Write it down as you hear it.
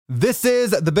This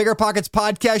is the Bigger Pockets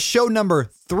Podcast, show number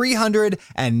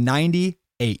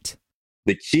 398.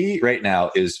 The key right now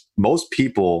is most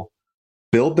people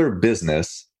build their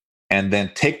business and then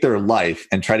take their life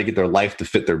and try to get their life to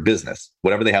fit their business,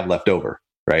 whatever they have left over,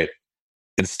 right?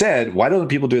 Instead, why don't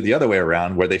people do it the other way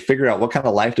around, where they figure out what kind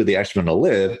of life do they actually want to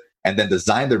live and then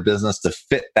design their business to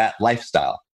fit that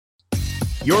lifestyle?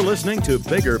 You're listening to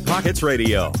Bigger Pockets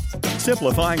Radio,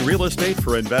 simplifying real estate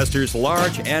for investors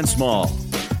large and small.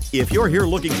 If you're here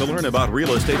looking to learn about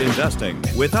real estate investing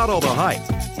without all the hype,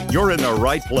 you're in the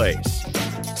right place.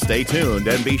 Stay tuned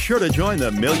and be sure to join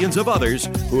the millions of others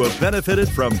who have benefited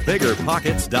from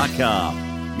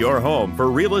BiggerPockets.com, your home for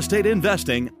real estate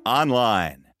investing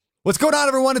online. What's going on,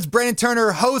 everyone? It's Brandon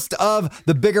Turner, host of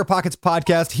the Bigger Pockets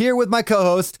Podcast, here with my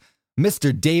co-host,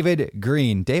 Mr. David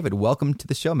Green. David, welcome to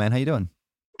the show, man. How you doing?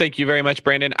 Thank you very much,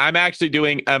 Brandon. I'm actually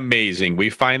doing amazing.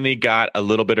 We finally got a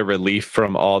little bit of relief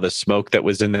from all the smoke that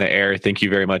was in the air. Thank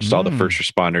you very much to all the first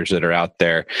responders that are out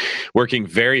there working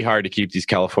very hard to keep these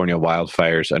California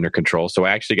wildfires under control. So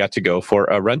I actually got to go for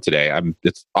a run today.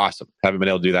 It's awesome. Haven't been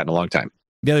able to do that in a long time.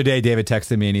 The other day, David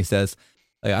texted me and he says,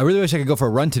 I really wish I could go for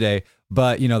a run today,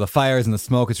 but the fires and the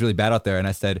smoke, it's really bad out there. And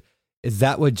I said, is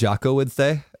that what Jocko would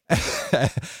say?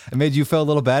 It made you feel a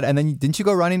little bad. And then didn't you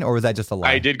go running, or was that just a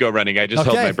lie? I did go running. I just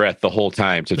held my breath the whole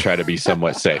time to try to be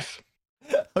somewhat safe.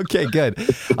 Okay, good.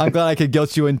 I'm glad I could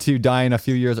guilt you into dying a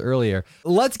few years earlier.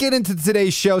 Let's get into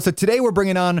today's show. So today we're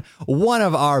bringing on one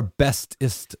of our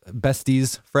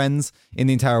besties friends in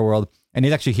the entire world. And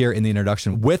he's actually here in the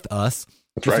introduction with us.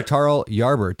 That's right. Tarl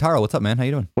Yarber. Tarl, what's up, man? How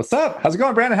you doing? What's up? How's it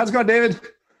going, Brandon? How's it going, David?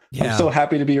 Yeah. I'm so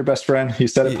happy to be your best friend. You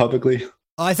said it publicly.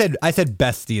 Oh, I said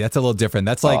bestie. That's a little different.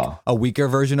 That's like a weaker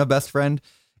version of best friend.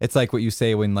 It's like what you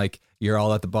say when like you're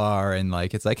all at the bar and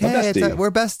like it's like, hey,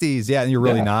 we're besties. Yeah, and you're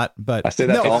really not. But I say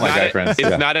that to all my guy friends.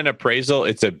 It's not an appraisal.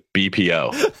 It's a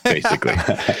BPO, basically.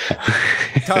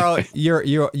 Tarl,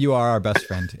 you are our best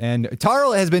friend, and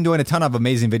Tarl has been doing a ton of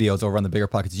amazing videos over on the Bigger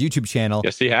Pockets YouTube channel.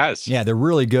 Yes, he has. Yeah, they're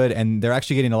really good, and they're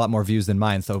actually getting a lot more views than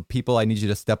mine. So people, I need you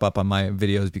to step up on my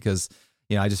videos because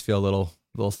I just feel a little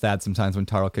sad sometimes when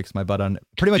Tarl kicks my butt on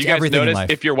pretty much everything in life.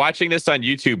 If you're watching this on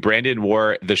YouTube, Brandon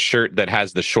wore the shirt that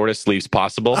has the shortest sleeves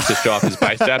possible to show off his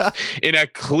biceps in a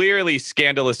clearly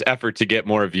scandalous effort to get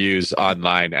more views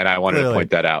online. And I wanted to point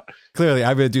that out. Clearly,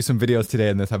 I'm going to do some videos today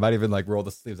in this. I might even like roll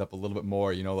the sleeves up a little bit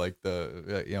more, like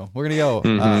we're going to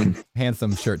go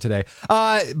handsome shirt today.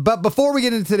 But before we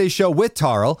get into today's show with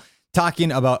Tarl,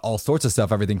 talking about all sorts of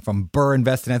stuff, everything from Burr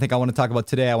investing. I think I want to talk about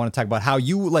today. I want to talk about how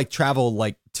you like travel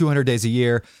like 200 days a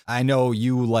year. I know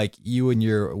you and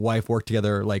your wife work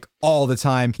together like all the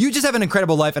time. You just have an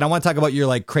incredible life. And I want to talk about your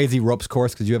like crazy ropes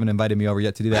course because you haven't invited me over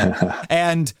yet to do that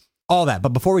and all that. But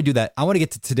before we do that, I want to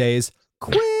get to today's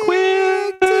quick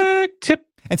tip.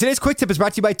 And today's quick tip is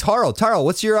brought to you by Tarl. Tarl,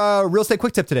 what's your real estate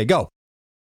quick tip today? Go.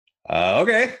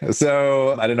 Okay.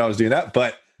 So I didn't know I was doing that,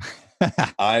 but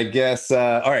I guess,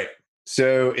 all right.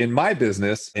 So in my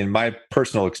business, in my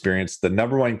personal experience, the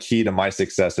number one key to my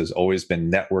success has always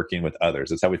been networking with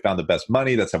others. That's how we found the best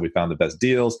money. That's how we found the best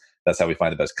deals. That's how we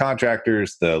find the best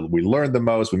contractors. We learn the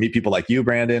most. We meet people like you,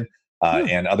 Brandon,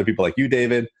 and other people like you,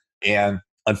 David. And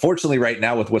unfortunately, right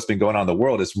now with what's been going on in the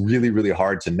world, it's really, really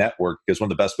hard to network because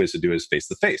one of the best ways to do it is face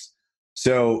to face.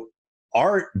 So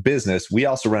our business, we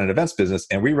also run an events business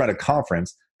and we run a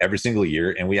conference every single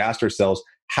year. And we asked ourselves,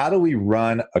 how do we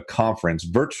run a conference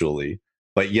virtually,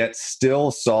 but yet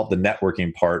still solve the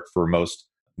networking part for most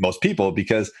people?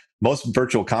 Because most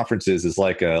virtual conferences is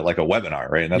like a webinar,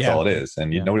 right? And that's all it is.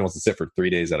 And nobody wants to sit for 3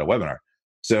 days at a webinar.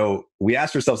 So we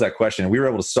asked ourselves that question and we were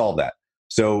able to solve that.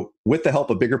 So with the help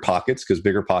of Bigger Pockets, because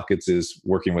Bigger Pockets is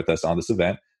working with us on this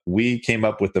event, we came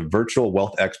up with the Virtual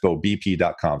Wealth Expo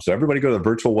BP.com. So everybody go to the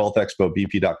Virtual Wealth Expo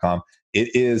BP.com.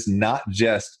 It is not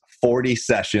just 40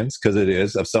 sessions, because it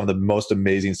is, of some of the most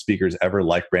amazing speakers ever,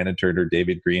 like Brandon Turner,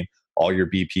 David Green, all your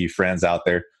BP friends out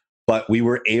there. But we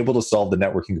were able to solve the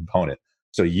networking component.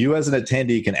 So you as an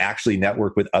attendee can actually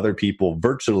network with other people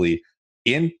virtually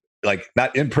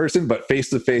not in person, but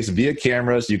face-to-face via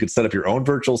cameras. You can set up your own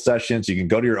virtual sessions. You can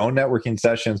go to your own networking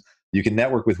sessions. You can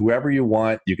network with whoever you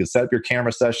want. You can set up your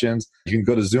camera sessions. You can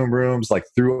go to Zoom rooms like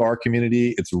through our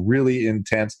community. It's really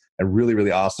intense and really,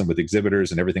 really awesome with exhibitors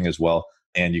and everything as well.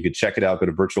 And you can check it out. Go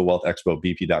to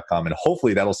virtualwealthexpobp.com, and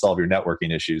hopefully that'll solve your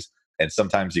networking issues. And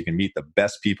sometimes you can meet the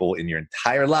best people in your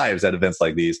entire lives at events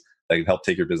like these that can help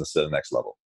take your business to the next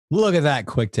level. Look at that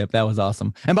quick tip. That was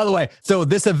awesome. And by the way, so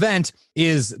this event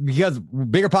is because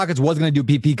Bigger Pockets was going to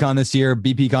do BPCon this year,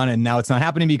 BPCon, and now it's not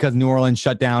happening because New Orleans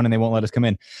shut down and they won't let us come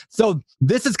in. So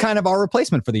this is kind of our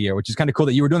replacement for the year, which is kind of cool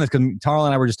that you were doing this, because Tarl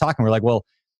and I were just talking. We're like, well,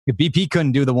 if BP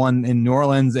couldn't do the one in New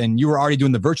Orleans and you were already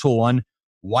doing the virtual one,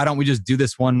 why don't we just do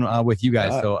this one with you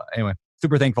guys? So anyway,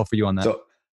 super thankful for you on that. So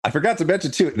I forgot to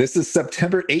mention too, this is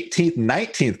September 18th,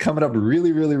 19th, coming up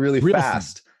really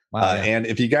fast. Wow, And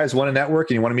if you guys want to network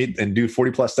and you want to meet and do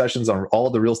 40 plus sessions on all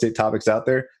the real estate topics out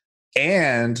there,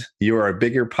 and you are a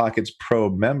Bigger Pockets Pro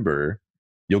member,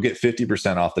 you'll get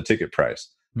 50% off the ticket price.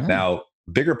 Nice. Now,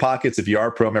 Bigger Pockets, if you are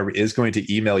a pro member, is going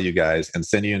to email you guys and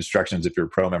send you instructions if you're a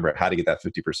pro member how to get that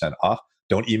 50% off.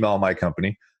 Don't email my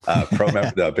company.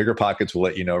 The Bigger Pockets will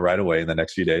let you know right away in the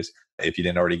next few days if you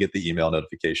didn't already get the email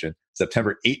notification.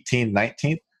 September 18th,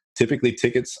 19th, typically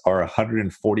tickets are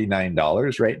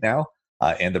 $149 right now.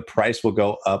 And the price will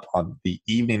go up on the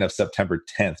evening of September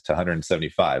 10th to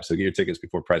 $175. So get your tickets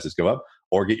before prices go up,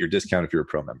 or get your discount if you're a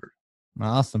pro member.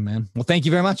 Awesome, man. Well, thank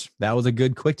you very much. That was a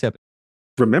good quick tip.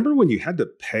 Remember when you had to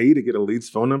pay to get a lead's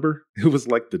phone number? It was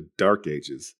like the dark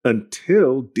ages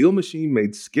until Deal Machine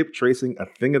made skip tracing a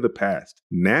thing of the past.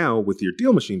 Now, with your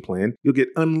Deal Machine plan, you'll get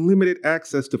unlimited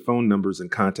access to phone numbers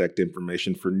and contact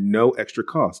information for no extra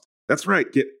cost. That's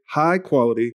right, get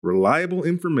high-quality, reliable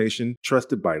information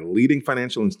trusted by leading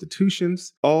financial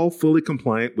institutions, all fully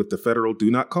compliant with the federal Do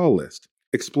Not Call list.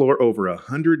 Explore over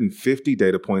 150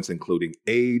 data points, including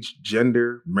age,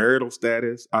 gender, marital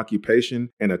status, occupation,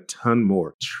 and a ton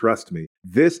more. Trust me,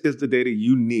 this is the data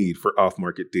you need for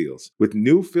off-market deals. With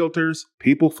new filters,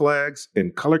 people flags,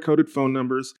 and color-coded phone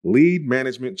numbers, lead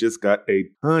management just got a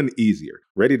ton easier.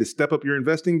 Ready to step up your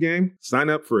investing game? Sign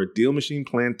up for a Deal Machine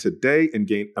plan today and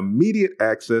gain immediate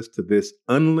access to this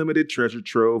unlimited treasure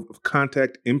trove of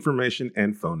contact information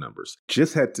and phone numbers.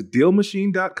 Just head to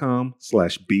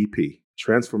DealMachine.com/BP.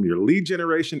 Transform your lead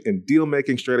generation and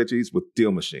deal-making strategies with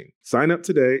Deal Machine. Sign up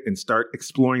today and start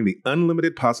exploring the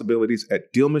unlimited possibilities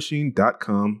at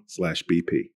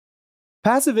DealMachine.com/BP.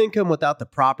 Passive income without the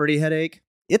property headache?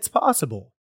 It's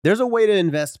possible. There's a way to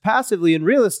invest passively in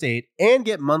real estate and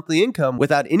get monthly income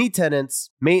without any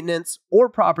tenants, maintenance, or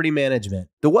property management.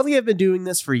 The Wealthy have been doing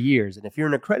this for years, and if you're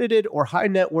an accredited or high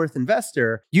net worth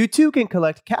investor, you too can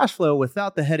collect cash flow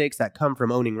without the headaches that come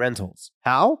from owning rentals.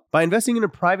 How? By investing in a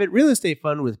private real estate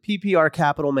fund with PPR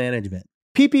Capital Management.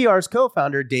 PPR's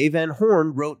co-founder, Dave Van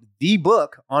Horn, wrote the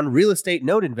book on real estate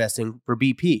note investing for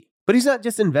BP. But he's not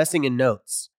just investing in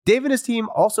notes. Dave and his team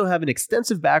also have an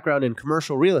extensive background in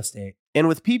commercial real estate. And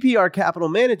with PPR Capital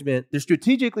Management, they're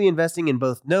strategically investing in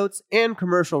both notes and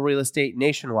commercial real estate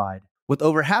nationwide. With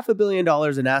over $500 million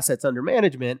in assets under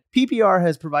management, PPR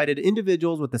has provided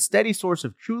individuals with a steady source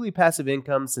of truly passive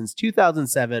income since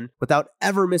 2007 without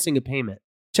ever missing a payment.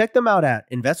 Check them out at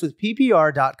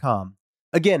investwithppr.com.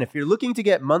 Again, if you're looking to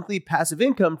get monthly passive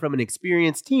income from an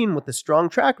experienced team with a strong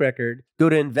track record, go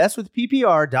to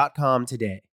investwithppr.com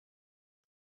today.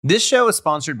 This show is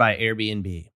sponsored by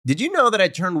Airbnb. Did you know that I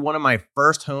turned one of my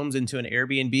first homes into an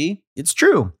Airbnb? It's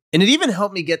true. And it even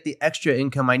helped me get the extra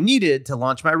income I needed to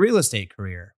launch my real estate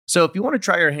career. So if you want to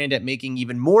try your hand at making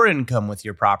even more income with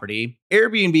your property,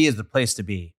 Airbnb is the place to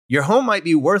be. Your home might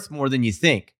be worth more than you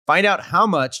think. Find out how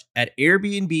much at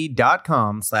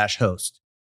airbnb.com/host.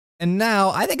 And now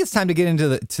I think it's time to get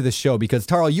into the show, because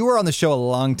Tarl, you were on the show a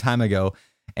long time ago,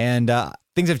 and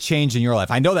things have changed in your life.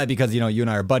 I know that because, you and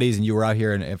I are buddies, and you were out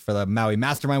here for the Maui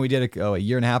Mastermind we did a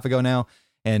year and a half ago now.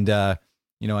 And, I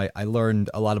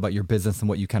learned a lot about your business and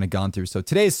what you kind of gone through. So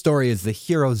today's story is the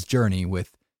hero's journey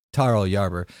with Tarl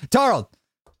Yarber. Tarl,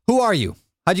 who are you?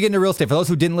 How'd you get into real estate? For those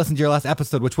who didn't listen to your last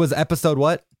episode, which was episode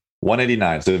what?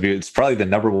 189. So it's probably the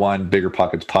 #1 Bigger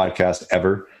Pockets podcast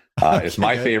ever. It's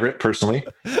my favorite personally.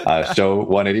 Show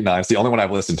 189. It's the only one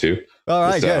I've listened to. All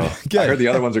right, so good. I heard the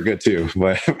other ones are good too,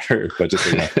 but just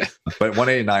so you know. But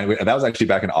 189, that was actually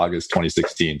back in August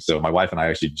 2016. So my wife and I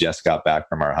actually just got back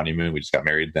from our honeymoon. We just got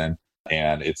married then,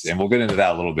 and we'll get into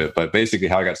that a little bit. But basically,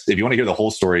 how I got, if you want to hear the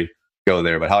whole story, go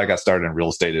there. But how I got started in real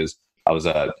estate is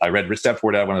I read Rich Dad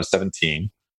Poor Dad when I was 17,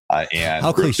 and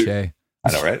how cliche.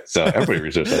 I know, right? So everybody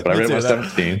researched that, but I read it when I was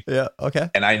 17. Yeah. Okay.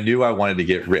 And I knew I wanted to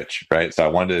get rich, right? So I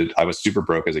was super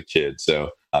broke as a kid.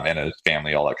 So, and a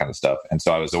family, all that kind of stuff. And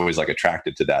so I was always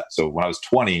attracted to that. So when I was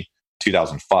 20,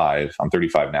 2005, I'm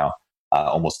 35 now,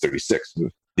 almost 36.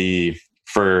 When I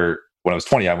was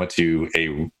 20, I went to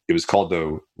it was called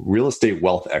the Real Estate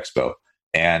Wealth Expo.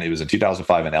 And it was in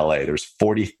 2005 in LA. There was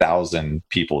 40,000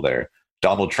 people there.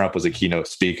 Donald Trump was a keynote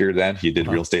speaker then. He did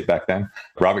real estate back then.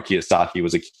 Robert Kiyosaki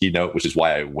was a keynote, which is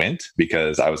why I went,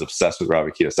 because I was obsessed with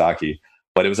Robert Kiyosaki.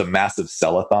 But it was a massive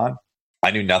sell-a-thon. I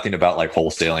knew nothing about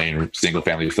wholesaling, single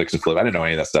family fix and flip. I didn't know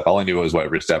any of that stuff. All I knew was what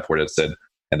Rich Dad Poor Dad said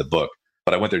in the book.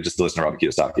 But I went there just to listen to Robert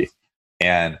Kiyosaki.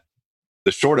 And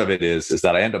the short of it is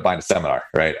that I ended up buying a seminar,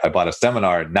 right? I bought a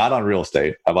seminar not on real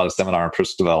estate. I bought a seminar on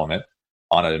personal development.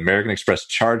 on an American Express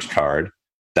charge card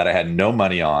that I had no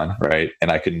money on, right?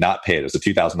 And I could not pay it. It was a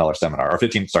 $2,000 seminar or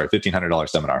 $1,500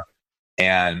 seminar.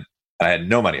 And I had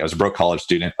no money. I was a broke college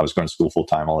student. I was going to school full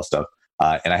time, all this stuff.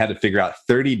 And I had to figure out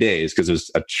 30 days because it was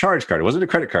a charge card. It wasn't a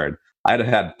credit card. I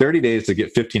had 30 days to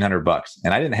get $1,500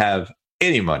 and I didn't have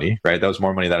any money, right? That was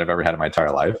more money than I've ever had in my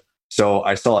entire life. So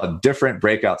I saw a different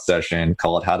breakout session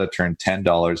called How to Turn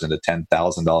 $10 into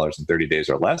 $10,000 in 30 days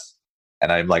or less.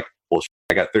 And I'm like, well,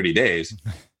 I got 30 days.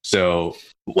 So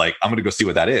like, I'm going to go see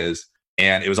what that is.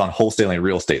 And it was on wholesaling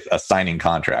real estate, assigning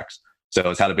contracts. So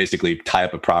it's how to basically tie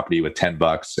up a property with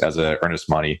 $10 as a earnest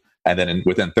money. And then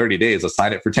within 30 days,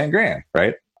 assign it for 10 grand,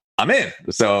 right? I'm in.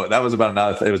 So that was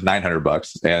about it was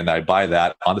 $900. And I buy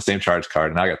that on the same charge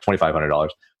card. And I got $2,500,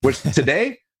 which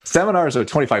today seminars are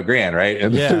 25 grand, right?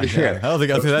 And yeah. I don't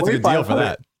think that's a good deal for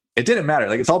that. It didn't matter.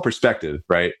 Like, it's all perspective,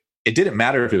 right? It didn't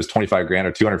matter if it was 25 grand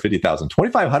or 250,000.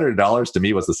 $2,500 to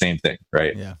me was the same thing,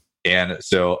 right? Yeah. And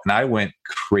I went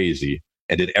crazy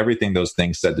and did everything those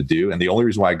things said to do. And the only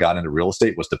reason why I got into real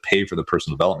estate was to pay for the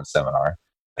personal development seminar.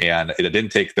 And it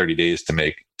didn't take 30 days to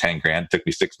make 10 grand. It took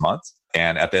me 6 months.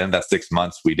 And at the end of that 6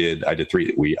 months, I did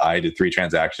three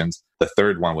transactions. The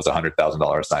third one was a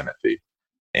 $100,000 assignment fee.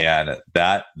 And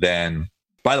that then,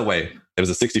 by the way, it was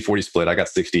a 60-40 split. I got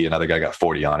 60, another guy got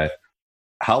 40 on it.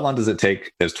 How long does it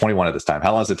take? It was 21 at this time.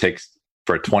 How long does it take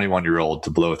for a 21-year-old to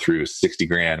blow through 60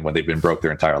 grand when they've been broke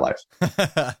their entire life?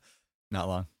 Not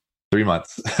long. 3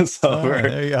 months. So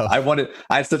there you go.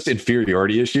 I had such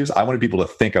inferiority issues. I wanted people to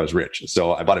think I was rich.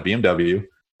 So I bought a BMW.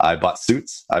 I bought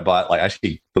suits. I bought,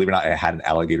 actually, believe it or not, I had an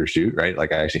alligator chute, right?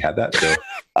 Like, I actually had that. So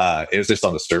it was just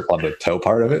on the toe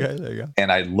part of it. Okay, there you go.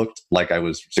 And I looked like I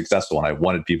was successful and I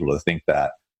wanted people to think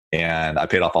that. And I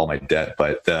paid off all my debt,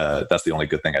 but that's the only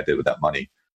good thing I did with that money.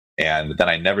 And then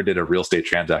I never did a real estate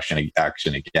transaction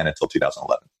action again until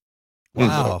 2011.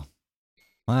 Wow.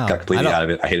 Got completely out of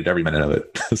it. I hated every minute of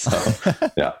it. So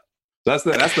yeah. That's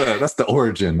the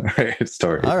origin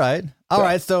story. All right.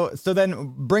 So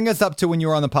then bring us up to when you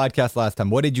were on the podcast last time.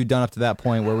 What had you done up to that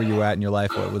point? Where were you at in your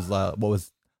life? What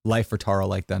was life for Taro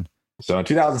like then? So in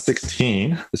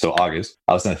 2016, so August,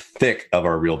 I was in the thick of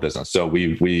our real business. So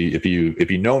if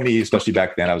you know me, especially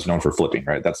back then, I was known for flipping,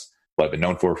 right? That's what I've been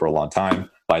known for a long time.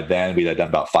 By then, we had done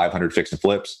about 500 fix and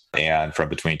flips, and from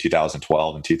between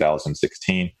 2012 and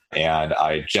 2016. And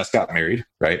I just got married,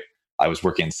 right? I was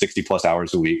working 60 plus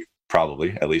hours a week,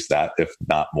 probably at least that, if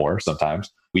not more sometimes.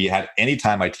 We had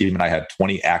anytime my team and I had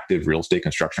 20 active real estate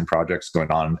construction projects going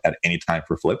on at any time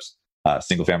for flips,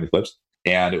 single family flips.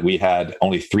 And we had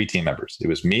only 3 team members. It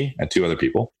was me and 2 other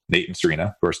people, Nate and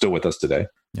Serena, who are still with us today.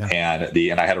 Yeah.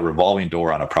 And I had a revolving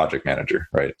door on a project manager,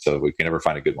 right? So we could never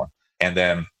find a good one. And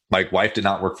then my wife did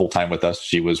not work full-time with us.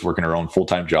 She was working her own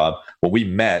full-time job. When we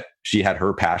met, she had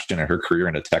her passion and her career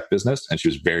in a tech business, and she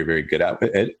was very, very good at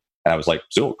it. And I was like,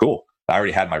 so cool. I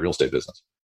already had my real estate business.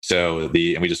 And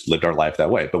we just lived our life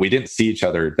that way. But we didn't see each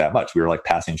other that much. We were like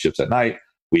passing ships at night.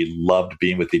 We loved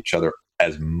being with each other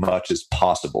as much as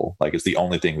possible. Like, it's the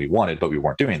only thing we wanted, but we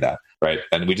weren't doing that, right?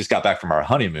 And we just got back from our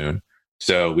honeymoon.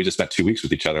 So we just spent 2 weeks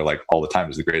with each other, like, all the time. It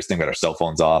was the greatest thing. We had our cell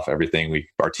phones off, everything.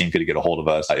 Our team couldn't get a hold of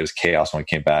us. It was chaos when we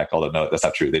came back. Although, no, that's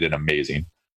not true. They did amazing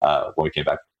when we came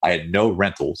back. I had no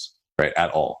rentals, right,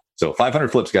 at all. So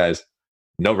 500 flips, guys,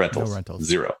 no rentals.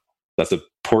 Zero. That's an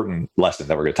important lesson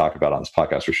that we're going to talk about on this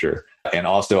podcast for sure. And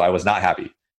also, I was not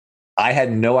happy. I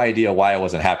had no idea why I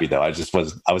wasn't happy, though. I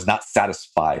was not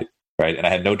satisfied, right? And I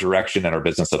had no direction in our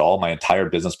business at all. My entire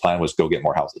business plan was go get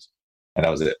more houses. And that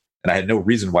was it. And I had no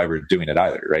reason why we were doing it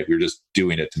either, right? We were just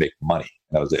doing it to make money.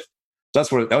 And that was it.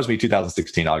 So that was me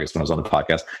 2016, August, when I was on the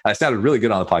podcast. I sounded really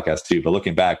good on the podcast too, but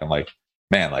looking back, I'm like,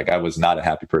 man, like, I was not a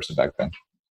happy person back then.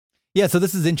 Yeah. So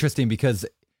this is interesting because,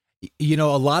 a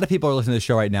lot of people are listening to the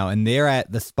show right now and they're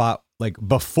at the spot like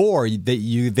before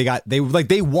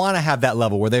they want to have that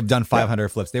level where they've done 500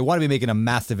 flips. They want to be making a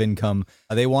massive income.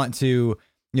 They want to,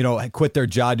 quit their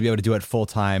job to be able to do it full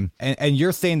time. And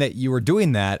you're saying that you were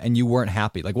doing that and you weren't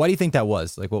happy. Like, why do you think that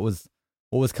was? Like, what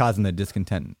was causing the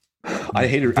discontent? I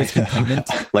hated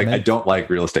like, I don't like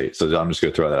real estate. So I'm just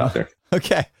going to throw that out there.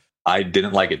 Okay. I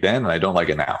didn't like it then and I don't like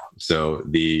it now. So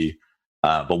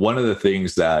but one of the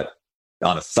things that,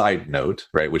 on a side note,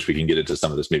 right, which we can get into some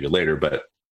of this maybe later, but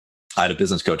I had a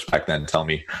business coach back then tell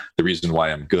me the reason why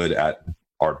I'm good at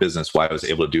our business, why I was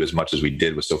able to do as much as we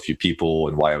did with so few people,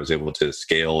 and why I was able to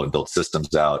scale and build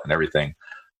systems out and everything,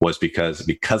 was because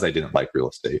I didn't like real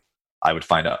estate. I would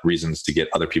find out reasons to get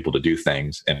other people to do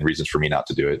things and reasons for me not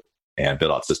to do it and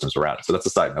build out systems around it. So that's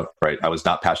a side note, right? I was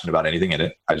not passionate about anything in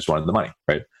it. I just wanted the money,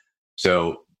 right?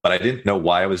 So, but I didn't know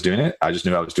why I was doing it. I just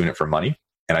knew I was doing it for money.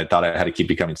 And I thought I had to keep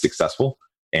becoming successful.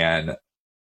 And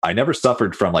I never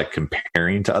suffered from like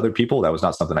comparing to other people. That was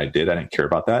not something I did. I didn't care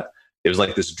about that. It was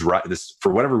like this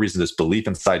for whatever reason, this belief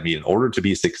inside me, in order to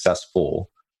be successful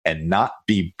and not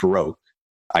be broke,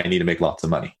 I need to make lots of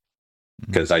money.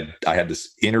 Because I had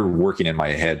this inner working in my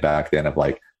head back then of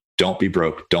like, don't be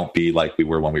broke. Don't be like we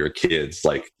were when we were kids.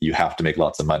 Like, you have to make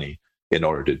lots of money in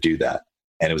order to do that.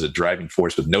 And it was a driving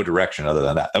force with no direction other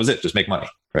than that. That was it. Just make money.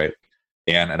 Right.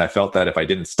 And I felt that if I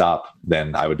didn't stop,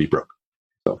 then I would be broke.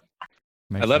 So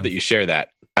I love that you share that.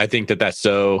 I think that that's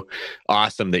so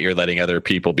awesome that you're letting other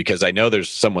people, because I know there's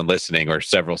someone listening or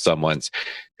several someones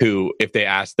who, if they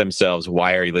ask themselves,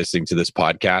 why are you listening to this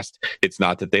podcast? It's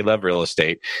not that they love real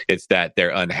estate. It's that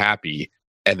they're unhappy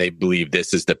and they believe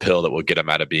this is the pill that will get them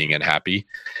out of being unhappy.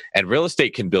 And real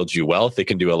estate can build you wealth. It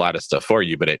can do a lot of stuff for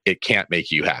you, but it can't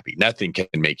make you happy. Nothing can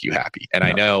make you happy. And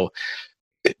I know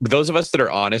those of us that are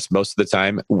honest, most of the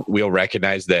time, we'll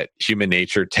recognize that human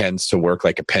nature tends to work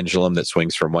like a pendulum that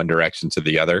swings from one direction to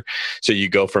the other. So you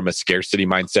go from a scarcity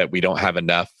mindset, we don't have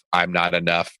enough, I'm not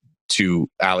enough, to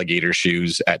alligator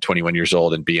shoes at 21 years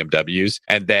old and BMWs.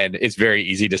 And then it's very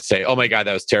easy to say, oh my God,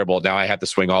 that was terrible. Now I have to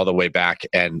swing all the way back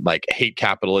and like hate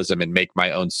capitalism and make my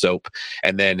own soap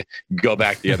and then go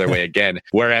back the other way again.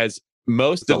 Whereas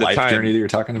most of the life time, journey that you're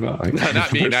talking about. No,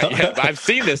 not me, not yet. I've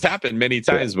seen this happen many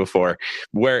times before,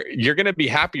 where you're going to be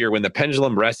happier when the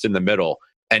pendulum rests in the middle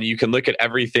and you can look at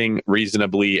everything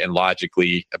reasonably and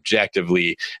logically,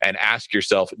 objectively, and ask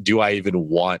yourself, do I even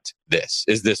want this?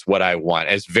 Is this what I want?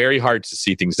 It's very hard to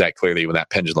see things that clearly when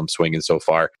that pendulum's swinging so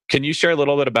far. Can you share a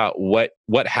little bit about what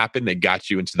happened that got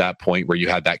you into that point where you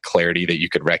had that clarity that you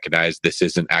could recognize this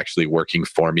isn't actually working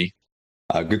for me?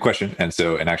 Good question. And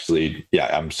actually,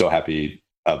 yeah, I'm so happy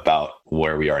about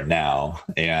where we are now.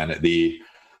 And the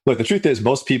truth is,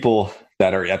 most people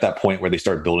that are at that point where they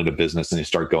start building a business and they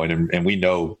start going, and we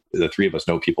know, the three of us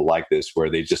know people like this, where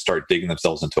they just start digging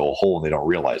themselves into a hole and they don't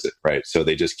realize it, right? So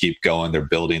they just keep going, they're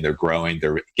building, they're growing,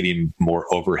 they're getting more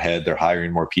overhead, they're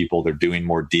hiring more people, they're doing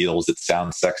more deals. It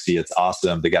sounds sexy, it's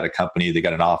awesome. They got a company, they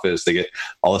got an office, they get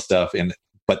all this stuff,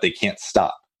 but they can't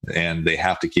stop. And they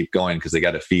have to keep going because they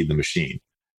got to feed the machine.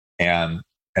 And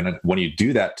when you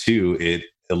do that too, it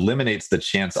eliminates the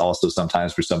chance also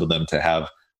sometimes for some of them to have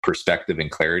perspective and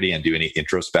clarity and do any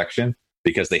introspection,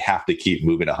 because they have to keep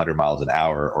moving 100 miles an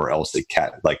hour or else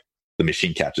the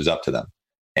machine catches up to them.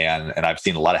 And I've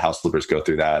seen a lot of house flippers go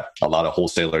through that, a lot of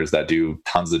wholesalers that do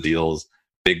tons of deals,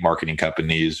 big marketing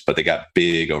companies, but they got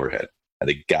big overhead and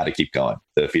they got to keep going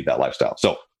to feed that lifestyle.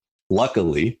 So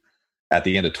luckily, at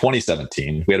the end of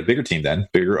 2017, we had a bigger team then,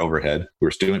 bigger overhead. We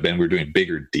were doing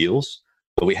bigger deals,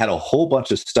 but we had a whole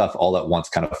bunch of stuff all at once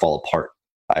kind of fall apart.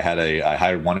 I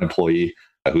hired one employee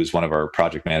who's one of our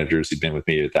project managers. He'd been with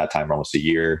me at that time almost a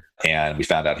year, and we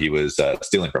found out he was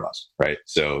stealing from us, right?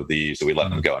 So we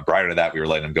let him go. And prior to that, we were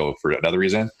letting him go for another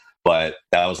reason, but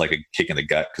that was like a kick in the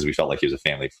gut because we felt like he was a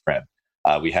family friend.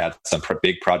 We had some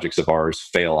big projects of ours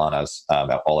fail on us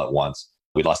all at once.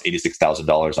 We lost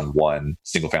 $86,000 on one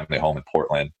single family home in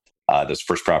Portland. This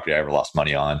first property I ever lost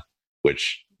money on,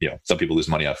 which, some people lose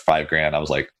money on $5,000. I was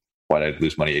like, why did I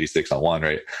lose money 86 on one,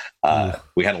 right?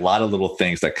 We had a lot of little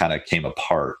things that kind of came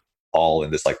apart all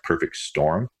in this like perfect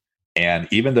storm. And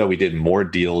even though we did more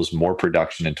deals, more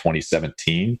production in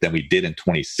 2017 than we did in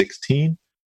 2016,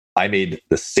 I made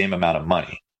the same amount of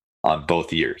money on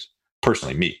both years.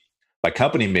 Personally, me. My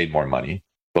company made more money,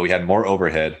 but we had more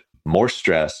overhead, more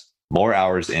stress, more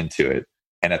hours into it.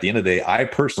 And at the end of the day, I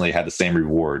personally had the same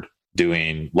reward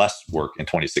doing less work in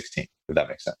 2016, if that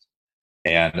makes sense.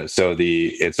 And so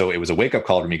it was a wake up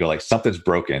call for me to go like, something's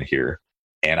broken here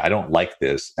and I don't like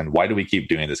this. And why do we keep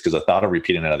doing this? Because the thought of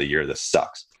repeating another year, this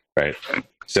sucks. Right.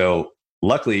 So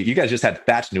luckily you guys just had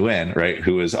Thatch Nguyen, right?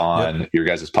 Who was on your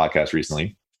guys' podcast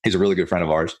recently. He's a really good friend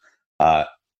of ours.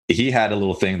 He had a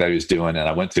little thing that he was doing and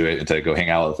I went to it and to go hang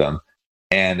out with him.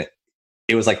 And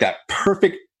it was like that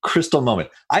perfect crystal moment.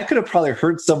 I could have probably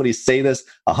heard somebody say this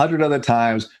 100 other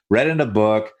times, read it in a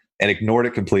book and ignored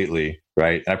it completely.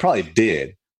 Right. And I probably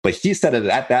did, but he said it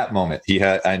at that moment. He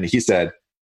said,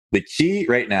 the key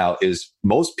right now is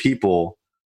most people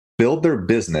build their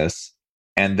business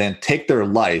and then take their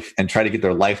life and try to get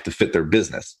their life to fit their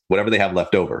business, whatever they have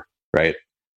left over. Right.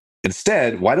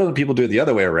 Instead, why don't people do it the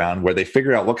other way around, where they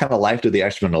figure out what kind of life do they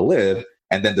actually want to live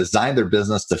and then design their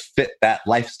business to fit that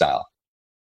lifestyle?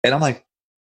 And I'm like,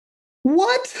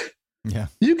 what? Yeah.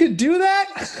 You could do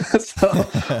that?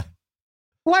 So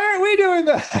why aren't we doing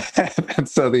that? And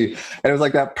so it was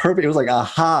like that perfect, it was like,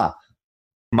 aha,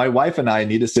 my wife and I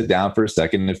need to sit down for a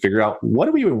second and figure out, what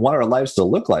do we even want our lives to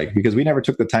look like? Because we never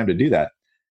took the time to do that.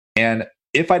 And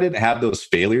if I didn't have those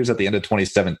failures at the end of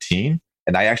 2017,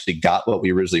 and I actually got what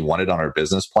we originally wanted on our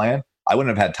business plan, I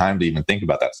wouldn't have had time to even think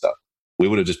about that stuff. We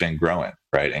would have just been growing,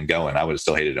 right? And going. I would have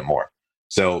still hated it more.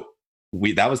 So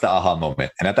that was the aha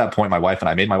moment. And at that point, my wife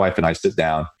and I sit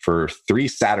down for 3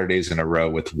 Saturdays in a row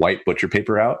with white butcher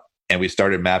paper out. And we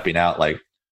started mapping out like,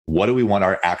 what do we want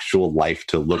our actual life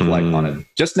to look like on it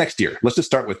just next year? Let's just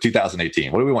start with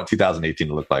 2018. What do we want 2018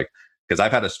 to look like? Because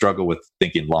I've had a struggle with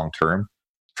thinking long term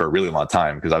for a really long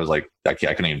time, because I was like, I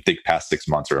couldn't even think past 6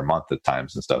 months or a month at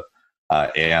times and stuff.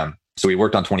 And so we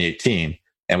worked on 2018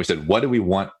 and we said, what do we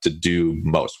want to do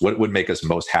most? What would make us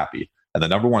most happy? And the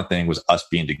number one thing was us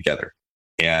being together.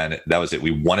 And that was it.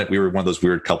 We were one of those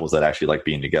weird couples that actually like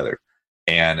being together.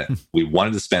 And we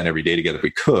wanted to spend every day together if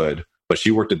we could, but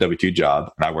she worked a W-2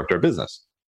 job and I worked our business.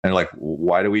 And like,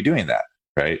 why are we doing that?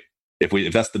 Right?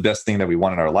 If that's the best thing that we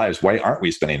want in our lives, why aren't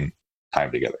we spending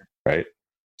time together? Right?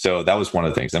 So that was one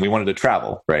of the things. And we wanted to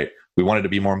travel, right? We wanted to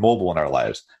be more mobile in our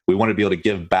lives. We wanted to be able to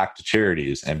give back to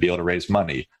charities and be able to raise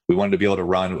money. We wanted to be able to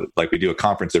run, like we do a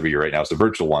conference every year right now. It's a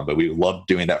virtual one, but we love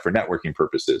doing that for networking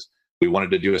purposes. We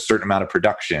wanted to do a certain amount of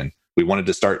production. We wanted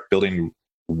to start building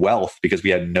wealth because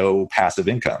we had no passive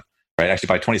income, right? Actually,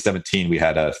 by 2017, we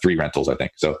had 3 rentals, I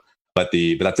think. So, but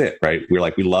that's it, right? We were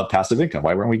like, we love passive income.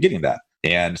 Why weren't we getting that?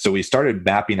 And so we started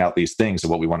mapping out these things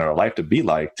of what we wanted our life to be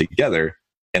like together.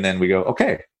 And then we go,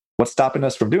 okay, what's stopping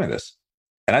us from doing this?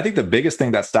 And I think the biggest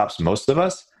thing that stops most of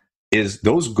us is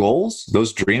those goals,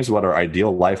 those dreams, what our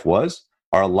ideal life was,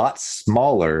 are a lot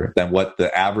smaller than what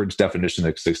the average definition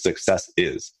of success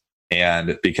is.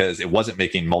 And because it wasn't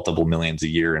making multiple millions a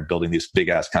year and building these big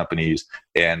ass companies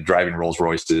and driving Rolls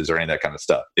Royces or any of that kind of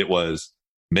stuff. It was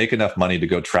make enough money to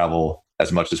go travel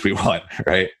as much as we want,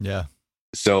 right? Yeah.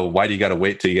 So why do you got to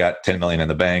wait till you got 10 million in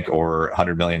the bank or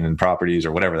 100 million in properties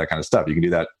or whatever, that kind of stuff? You can do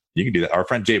that. Our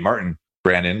friend Jay Martin,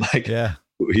 Brandon,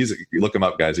 look him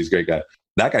up, guys. He's a great guy.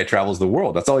 That guy travels the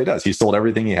world. That's all he does. He sold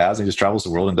everything he has and he just travels the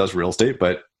world and does real estate,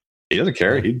 but he doesn't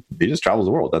care. He just travels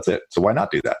the world. That's it. So why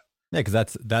not do that? Yeah,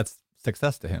 because that's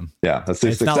success to him. Yeah, that's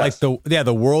it's success. Not like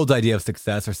the world's idea of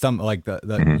success or some like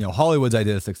the Hollywood's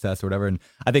idea of success or whatever. And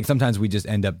I think sometimes we just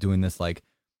end up doing this, like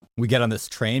we get on this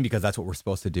train because that's what we're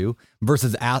supposed to do,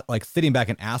 versus like sitting back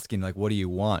and asking like, what do you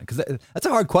want? Because that's a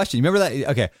hard question. You remember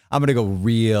that? Okay, I'm gonna go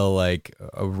real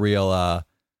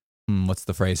what's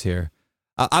the phrase here?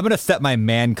 I'm gonna set my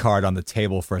man card on the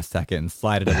table for a second and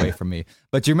slide it away from me.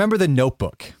 But do you remember The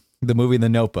Notebook? The movie The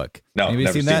Notebook? No, anybody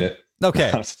never seen that? it.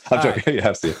 Okay. I'm joking. Right. You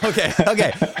have seen it.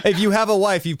 Okay. If you have a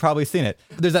wife, you've probably seen it.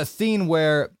 There's that scene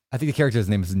where I think the character's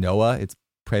name is Noah. It's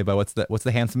played by what's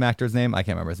the handsome actor's name? I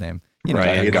can't remember his name. You know,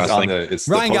 Ryan Gosling.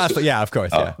 Ryan Gosling. Yeah, of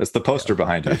course. Yeah. It's the poster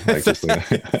behind you. It's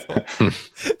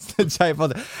the giant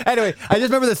poster. Anyway, I just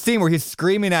remember the scene where he's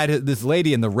screaming at this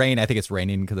lady in the rain. I think it's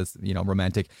raining because it's,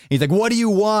 romantic. He's like, "What do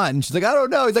you want?" And she's like, "I don't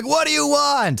know." He's like, "What do you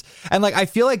want?" And like, I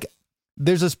feel like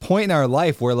there's this point in our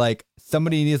life where like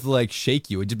somebody needs to like shake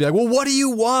you and just be like, "Well, what do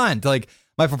you want?" Like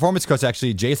my performance coach,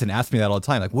 actually, Jason, asked me that all the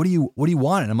time. Like, what do you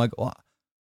want? And I'm like, well,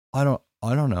 I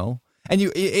don't know. And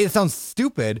it sounds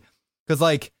stupid because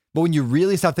like, but when you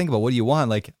really stop thinking about what do you want,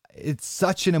 like it's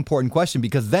such an important question,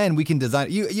 because then we can design.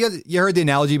 You heard the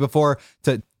analogy before,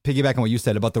 to piggyback on what you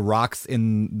said about the rocks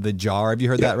in the jar. Have you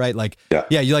heard that? Right? Like,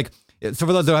 yeah, you like. So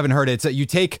for those that haven't heard it, so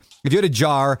if you had a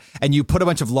jar and you put a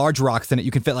bunch of large rocks in it,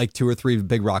 you can fit like 2 or 3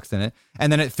 big rocks in it,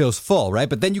 and then it feels full, right?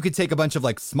 But then you could take a bunch of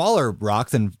like smaller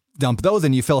rocks and dump those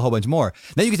in, you fill a whole bunch more.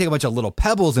 Then you can take a bunch of little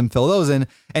pebbles and fill those in,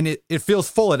 and it feels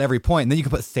full at every point. And then you can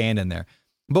put sand in there.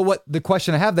 But what the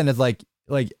question I have then is like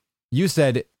you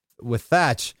said with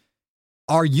Thatch,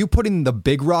 are you putting the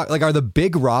big rock, like are the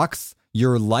big rocks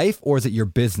your life or is it your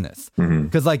business?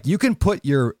 Because like you can put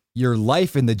your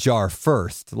life in the jar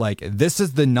first. Like, this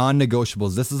is the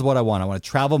non-negotiables. This is what I want. I want to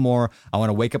travel more. I want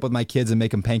to wake up with my kids and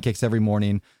make them pancakes every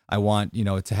morning. I want,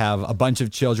 to have a bunch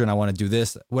of children. I want to do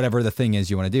this, whatever the thing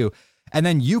is you want to do. And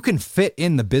then you can fit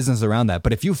in the business around that.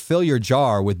 But if you fill your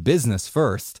jar with business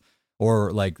first,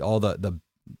 or like all the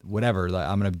whatever, like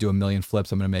I'm going to do 1 million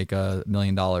flips, I'm going to make $1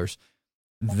 million,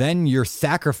 then you're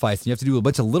sacrificing. You have to do a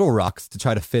bunch of little rocks to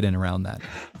try to fit in around that.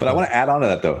 But I want to add on to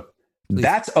that though. Please.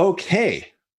 That's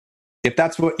okay if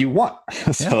that's what you want.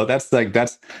 So that's the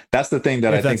thing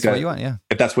that I think that,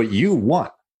 if that's what you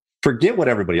want, forget what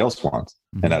everybody else wants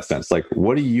in that sense. Like,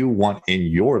 what do you want in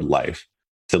your life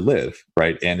to live,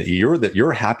 right? And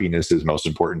your happiness is most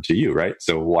important to you, right?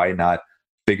 So why not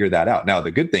figure that out? Now,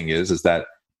 the good thing is that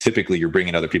typically you're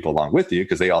bringing other people along with you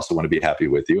because they also want to be happy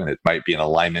with you, and it might be in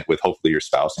alignment with hopefully your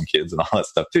spouse and kids and all that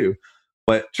stuff too.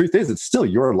 But truth is, it's still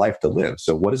your life to live.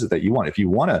 So what is it that you want? If you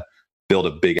want to build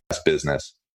a big ass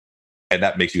business and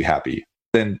that makes you happy,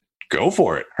 then go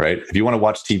for it, right? If you want to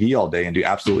watch TV all day and do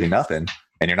absolutely nothing,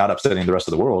 and you're not upsetting the rest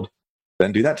of the world,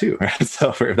 then do that too. So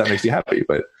if that makes you happy,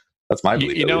 but that's my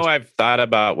belief. You know, I've thought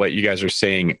about what you guys are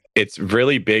saying. It's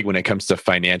really big when it comes to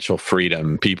financial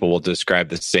freedom. People will describe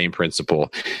the same principle.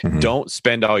 Mm-hmm. Don't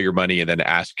spend all your money and then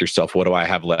ask yourself, what do I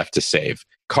have left to save?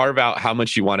 Carve out how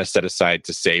much you want to set aside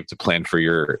to save, to plan for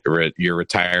your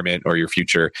retirement or your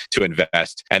future, to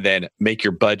invest, and then make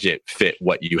your budget fit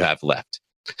what you have left.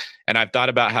 And I've thought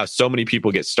about how so many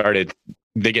people get started.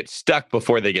 They get stuck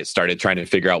before they get started trying to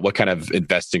figure out what kind of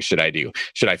investing should I do?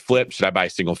 Should I flip? Should I buy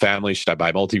single family? Should I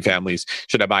buy multifamilies?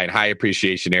 Should I buy in high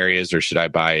appreciation areas, or should I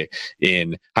buy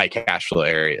in high cash flow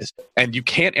areas? And you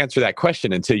can't answer that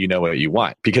question until you know what you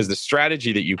want, because the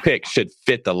strategy that you pick should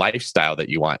fit the lifestyle that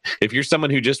you want. If you're someone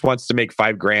who just wants to make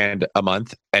 $5,000 a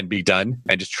month and be done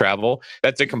and just travel,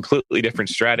 that's a completely different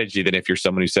strategy than if you're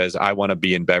someone who says, I want to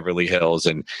be in Beverly Hills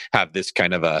and have this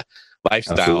kind of a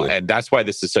lifestyle. Absolutely. And that's why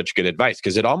this is such good advice,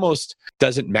 because it almost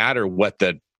doesn't matter what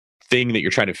the thing that you're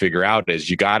trying to figure out is.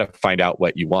 You got to find out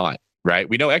what you want, right?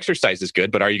 We know exercise is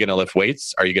good, but are you going to lift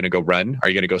weights? Are you going to go run? Are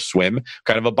you going to go swim? What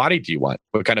kind of a body do you want?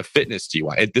 What kind of fitness do you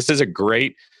want? This is a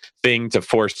great thing to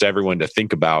force everyone to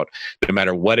think about, no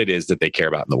matter what it is that they care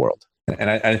about in the world.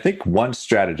 And I think one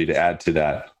strategy to add to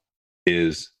that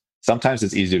is sometimes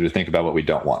it's easier to think about what we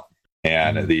don't want.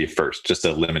 And the first, just to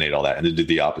eliminate all that and to do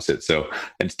the opposite. So,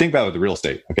 and think about it with the real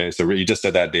estate. Okay. So you just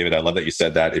said that, David. I love that you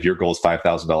said that. If your goal is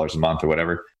 $5,000 a month or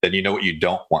whatever, then you know what you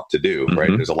don't want to do,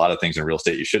 right? There's a lot of things in real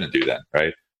estate you shouldn't do then,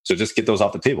 right? So just get those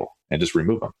off the table and just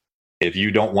remove them. If you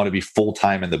don't want to be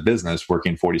full-time in the business,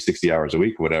 working 40, 60 hours a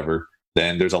week, whatever,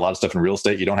 then there's a lot of stuff in real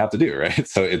estate you don't have to do, right?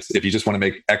 So if you just want to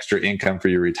make extra income for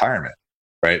your retirement,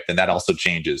 right? Then that also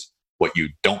changes what you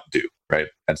don't do, right?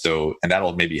 And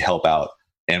that'll maybe help out.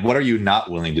 And what are you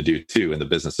not willing to do too in the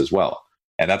business as well?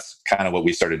 And that's kind of what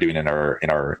we started doing in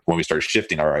our when we started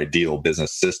shifting our ideal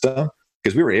business system,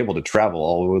 because we were able to travel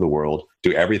all over the world,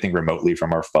 do everything remotely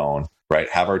from our phone, right?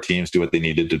 Have our teams do what they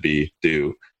needed to be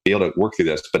able to work through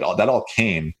this. But that all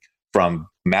came from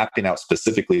mapping out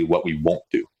specifically what we won't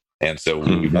do. And so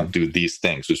we won't do these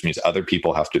things, which means other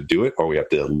people have to do it or we have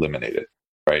to eliminate it,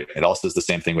 right? It also is the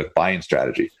same thing with buying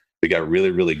strategy. We got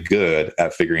really, really good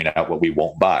at figuring out what we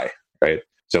won't buy, right?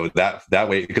 So that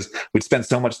way, because we'd spend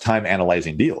so much time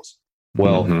analyzing deals.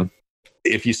 Well,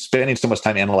 if you're spending so much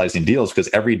time analyzing deals because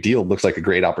every deal looks like a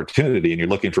great opportunity and you're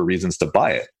looking for reasons to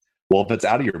buy it, well, if it's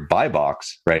out of your buy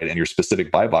box, right, and your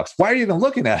specific buy box, why are you even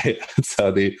looking at it?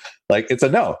 So it's a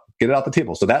no, get it off the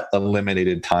table. So that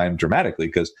eliminated time dramatically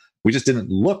because we just didn't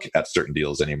look at certain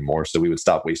deals anymore. So we would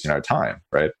stop wasting our time,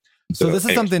 right? So this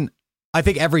is something I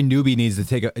think every newbie needs to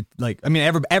take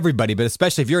everybody, but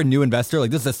especially if you're a new investor,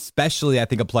 like this especially I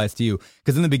think applies to you,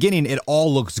 because in the beginning it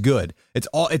all looks good. It's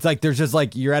like there's just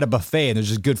like you're at a buffet and there's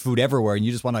just good food everywhere and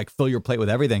you just want to like fill your plate with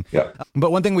everything. Yeah.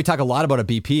 But one thing we talk a lot about at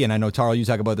BP, and I know Taro, you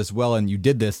talk about this well, and you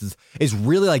did this, is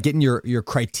really like getting your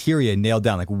criteria nailed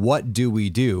down. Like what do we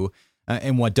do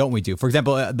and what don't we do? For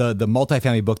example, the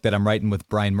multifamily book that I'm writing with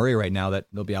Brian Murray right now, that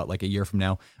they'll be out like a year from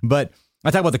now, but I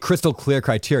talk about the crystal clear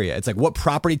criteria. It's like what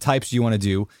property types do you want to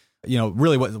do? You know,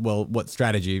 really what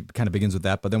strategy kind of begins with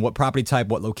that. But then what property type,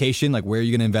 what location, like where are you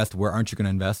going to invest? Where aren't you going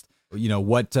to invest? You know,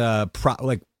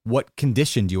 what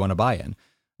condition do you want to buy in?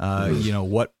 You know,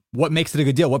 what makes it a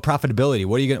good deal? What profitability?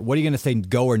 What are you going to say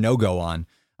go or no go on?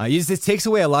 It takes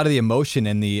away a lot of the emotion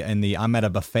and the I'm at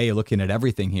a buffet looking at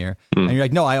everything here. And you're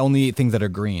like, no, I only eat things that are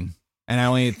green. And I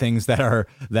only eat things that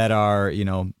are, you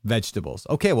know, vegetables.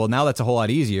 Okay, well, now that's a whole lot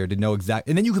easier to know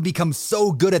exactly. And then you can become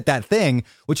so good at that thing,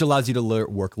 which allows you to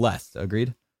work less.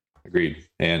 Agreed? Agreed.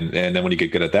 And then when you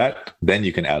get good at that, then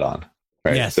you can add on.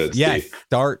 Right? Yes. So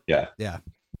Start. Yeah. Yeah.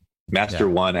 Master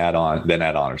one, add on, then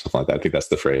add on, or something like that. I think that's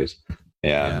the phrase.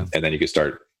 And then you can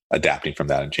start adapting from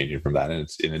that and changing from that.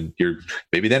 And you're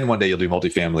maybe then one day you'll do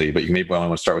multifamily, but you maybe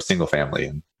want to start with single family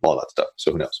and all that stuff.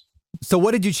 So who knows? So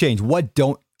what did you change? What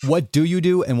do you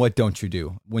do and what don't you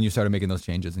do when you started making those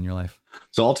changes in your life?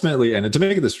 So ultimately, and to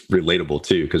make this relatable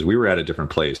too, because we were at a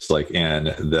different place, we'd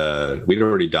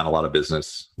already done a lot of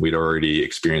business. We'd already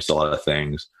experienced a lot of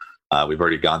things. We've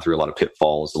already gone through a lot of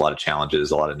pitfalls, a lot of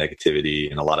challenges, a lot of negativity,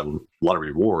 and a lot of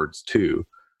rewards too.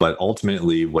 But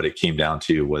ultimately, what it came down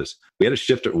to was we had to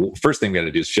shift. First thing we had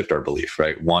to do is shift our belief,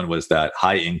 right? One was that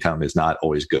high income is not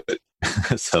always good.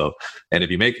 So, and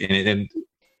if you make, and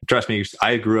trust me,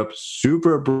 I grew up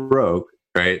super broke,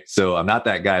 right? So I'm not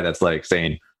that guy that's like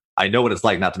saying, I know what it's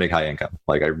like not to make high income.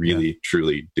 Like I really,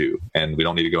 truly do. And we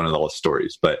don't need to go into all the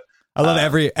stories, but I love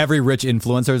every rich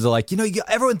influencers are like, you know,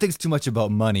 everyone thinks too much about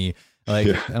money. Like,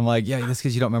 I'm like, yeah, that's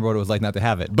because you don't remember what it was like not to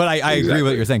have it. But I agree with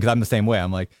what you're saying, because I'm the same way.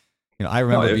 I'm like, you know, I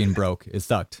remember being broke. It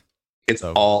sucked. It's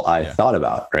all I thought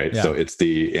about, right? So it's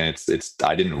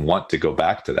I didn't want to go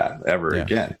back to that ever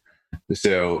again.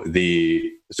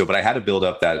 But I had to build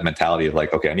up that mentality of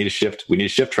like, okay, we need to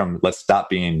shift from let's stop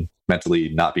being mentally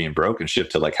not being broke and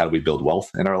shift to like, how do we build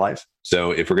wealth in our life?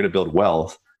 So if we're going to build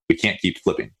wealth, we can't keep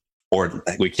flipping, or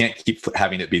we can't keep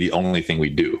having it be the only thing we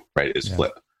do, right? Is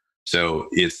flip. So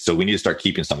we need to start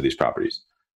keeping some of these properties.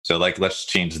 So like, let's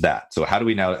change that. So how do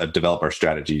we now develop our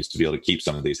strategies to be able to keep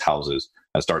some of these houses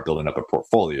and start building up a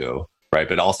portfolio, right?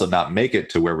 But also not make it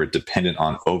to where we're dependent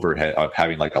on overhead of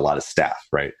having like a lot of staff,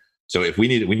 right? So if we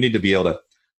need to be able to,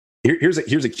 here's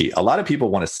a key. A lot of people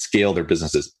want to scale their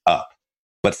businesses up,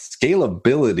 but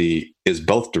scalability is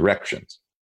both directions.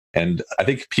 And I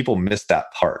think people miss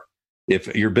that part.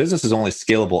 If your business is only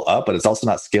scalable up, but it's also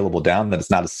not scalable down, then it's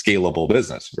not a scalable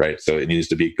business, right? So it needs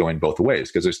to be going both ways,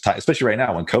 because there's time, especially right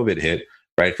now when COVID hit,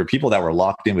 right? For people that were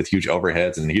locked in with huge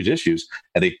overheads and huge issues,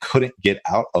 and they couldn't get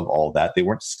out of all that, they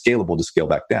weren't scalable to scale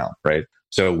back down, right?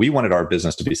 So we wanted our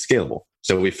business to be scalable.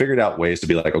 So we figured out ways to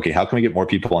be like, okay, how can we get more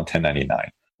people on 1099,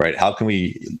 right? How can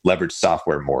we leverage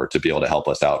software more to be able to help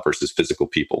us out versus physical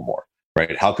people more,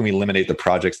 right? How can we eliminate the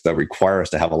projects that require us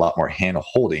to have a lot more hand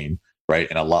holding, right?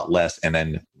 And a lot less, and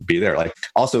then be there. Like,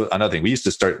 also another thing,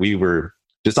 we were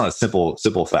just on a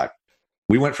simple fact.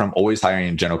 We went from always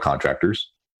hiring general contractors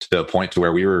to a point to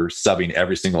where we were subbing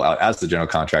every single out as the general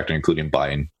contractor, including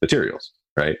buying materials,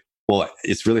 right? Well,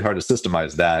 it's really hard to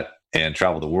systemize that and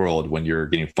travel the world when you're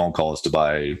getting phone calls to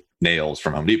buy nails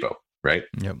from Home Depot, right?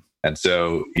 Yep. And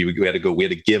so we had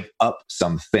to give up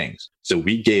some things. So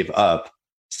we gave up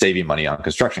saving money on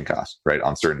construction costs, right?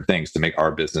 On certain things to make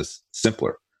our business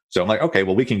simpler. So I'm like, okay,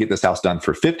 well, we can get this house done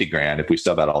for 50 grand if we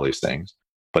sub out all these things.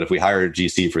 But if we hire a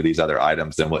GC for these other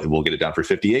items, then we'll get it done for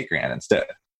 58 grand instead,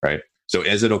 right? So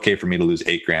is it okay for me to lose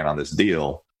 8 grand on this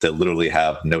deal to literally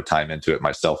have no time into it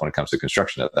myself when it comes to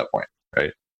construction at that point,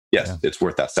 right? Yes, it's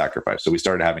worth that sacrifice. So we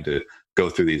started having to go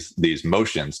through these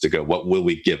motions to go, what will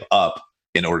we give up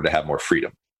in order to have more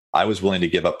freedom? I was willing to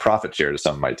give up profit share to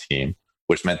some of my team,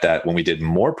 which meant that when we did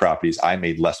more properties, I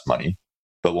made less money.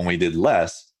 But when we did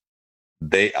less,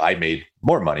 I made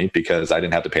more money because I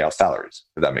didn't have to pay out salaries,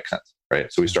 if that makes sense,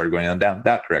 right? So we started going down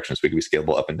that direction so we could be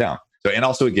scalable up and down. So, and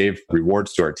also it gave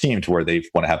rewards to our team to where they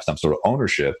want to have some sort of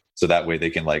ownership. So that way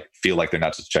they can like feel like they're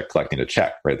not just collecting a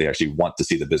check, right? They actually want to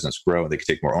see the business grow, and they can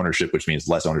take more ownership, which means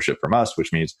less ownership from us,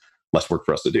 which means less work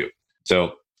for us to do.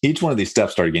 So each one of these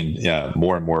steps started getting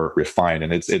more and more refined.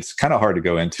 And it's kind of hard to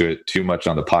go into it too much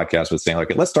on the podcast with saying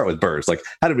like, let's start with BRRRRs. Like,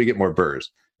 how did we get more BRRRRs?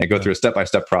 And go through a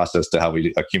step-by-step process to how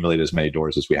we accumulate as many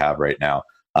doors as we have right now.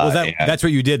 That's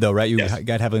what you did though, right? You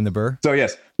got heavily in the BRRRR. So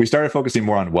yes, we started focusing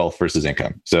more on wealth versus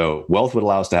income. So wealth would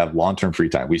allow us to have long-term free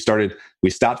time. We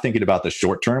stopped thinking about the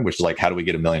short term, which is like, how do we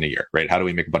get $1 million a year, right? How do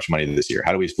we make a bunch of money this year?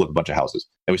 How do we flip a bunch of houses?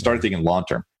 And we started thinking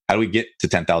long-term. How do we get to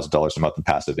 $10,000 a month in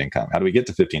passive income? How do we get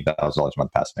to $15,000 a month in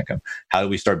passive income? How do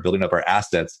we start building up our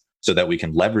assets so that we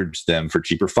can leverage them for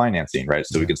cheaper financing, right?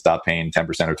 So we can stop paying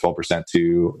 10% or 12%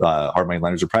 to hard money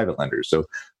lenders or private lenders. So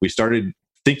we started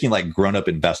thinking like grown-up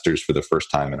investors for the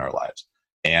first time in our lives.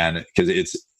 And because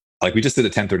it's like, we just did a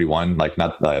 1031, like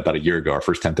not about a year ago, our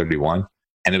first 1031.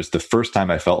 And it was the first time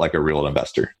I felt like a real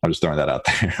investor. I'm just throwing that out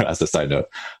there as a side note.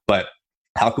 But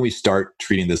how can we start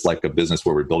treating this like a business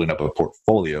where we're building up a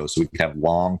portfolio so we can have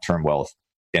long-term wealth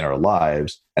in our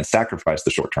lives and sacrifice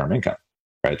the short-term income,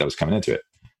 right? That was coming into it.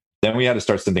 Then we had to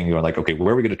start thinking, like, okay,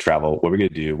 where are we going to travel? What are we going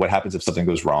to do? What happens if something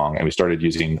goes wrong? And we started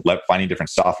finding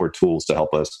different software tools to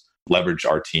help us leverage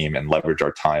our team and leverage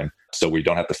our time so we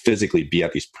don't have to physically be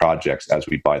at these projects as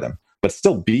we buy them, but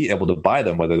still be able to buy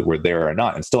them whether we're there or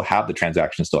not, and still have the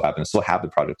transaction still happen, and still have the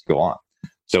project go on.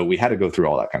 So we had to go through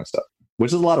all that kind of stuff, which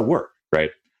is a lot of work, right?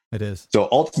 It is. So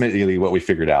ultimately what we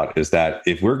figured out is that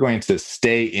if we're going to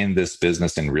stay in this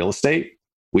business in real estate,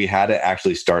 we had to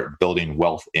actually start building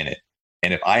wealth in it.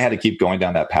 And if I had to keep going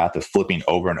down that path of flipping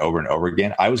over and over and over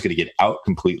again, I was going to get out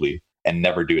completely and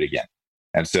never do it again.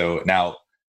 And so now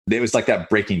it was like that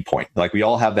breaking point. Like we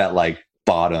all have that like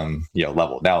bottom,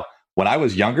 level. Now, when I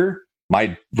was younger,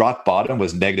 my rock bottom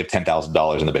was negative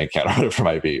 $10,000 in the bank account, or whatever it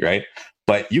might be, right?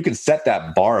 But you can set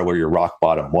that bar where your rock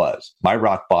bottom was. My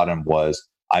rock bottom was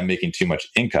I'm making too much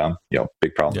income,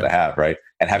 big problem that I have, right?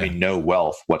 And having no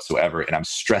wealth whatsoever. And I'm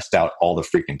stressed out all the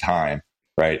freaking time,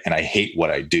 right? And I hate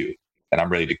what I do. And I'm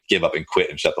ready to give up and quit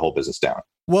and shut the whole business down.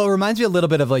 Well, it reminds me a little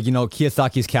bit of like,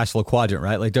 Kiyosaki's cash flow quadrant,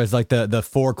 right? Like there's like the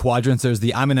 4 quadrants. There's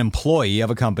the I'm an employee of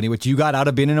a company, which you got out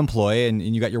of being an employee, and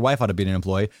you got your wife out of being an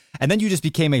employee. And then you just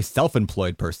became a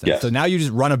self-employed person. Yes. So now you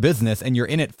just run a business and you're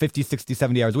in it 50, 60,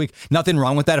 70 hours a week. Nothing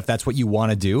wrong with that if that's what you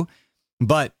want to do.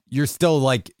 but you're still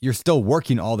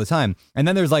working all the time. And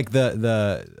then there's like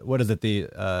the what is it?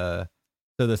 So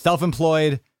the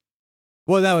self-employed.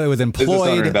 Well, no, it was employed. Business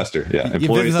owner, investor. Yeah.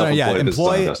 Employee, self-employed, business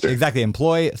owner, investor. Exactly.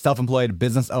 Employee, self-employed,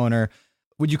 business owner.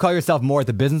 Would you call yourself more at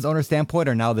the business owner standpoint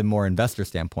or now the more investor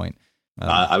standpoint?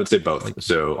 I would say both.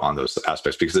 So on those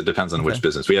aspects, because it depends on which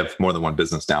business. We have more than one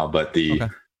business now, but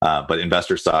but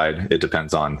investor side, it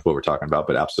depends on what we're talking about.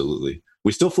 But absolutely,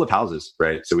 we still flip houses,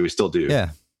 right? So we still do.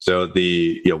 Yeah. So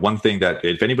one thing that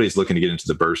if anybody's looking to get into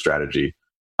the BRRRR strategy,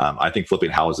 I think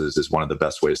flipping houses is one of the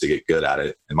best ways to get good at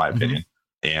it, in my opinion.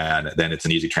 And then it's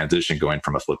an easy transition going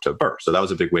from a flip to a BRRRR. So that was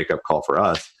a big wake up call for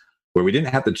us, where we didn't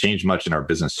have to change much in our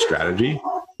business strategy.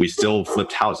 We still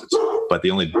flipped houses, but the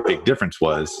only big difference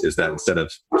is that instead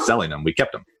of selling them, we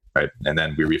kept them, right? And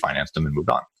then we refinanced them and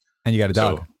moved on. And you got a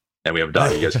dog. And we have a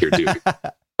dog. You guys here too.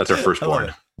 That's our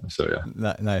firstborn. So yeah,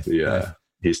 nice. Yeah, nice.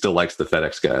 He still likes the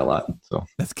FedEx guy a lot. So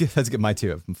that's good. That's good. Mine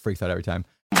too. I'm freaked out every time.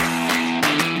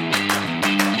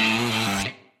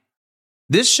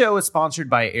 This show is sponsored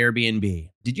by Airbnb.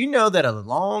 Did you know that a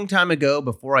long time ago,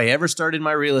 before I ever started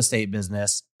my real estate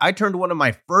business, I turned one of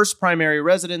my first primary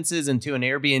residences into an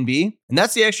Airbnb? And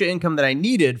that's the extra income that I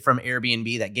needed from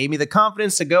Airbnb that gave me the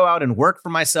confidence to go out and work for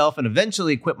myself and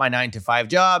eventually quit my 9-to-5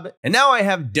 job. And now I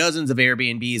have dozens of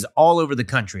Airbnbs all over the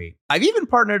country. I've even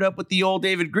partnered up with the old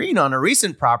David Green on a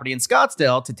recent property in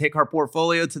Scottsdale to take our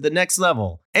portfolio to the next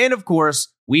level. And of course,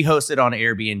 we host it on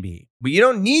Airbnb. But you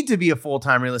don't need to be a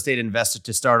full-time real estate investor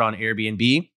to start on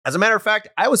Airbnb. As a matter of fact,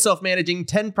 I was self-managing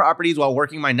 10 properties while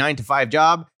working my 9-to-5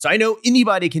 job, so I know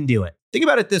anybody can do it. Think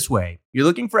about it this way. You're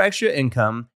looking for extra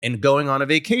income and going on a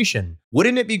vacation.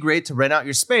 Wouldn't it be great to rent out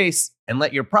your space and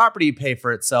let your property pay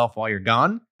for itself while you're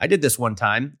gone? I did this one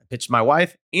time. I pitched my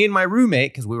wife and my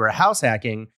roommate, because we were house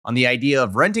hacking, on the idea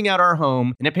of renting out our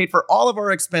home, and it paid for all of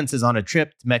our expenses on a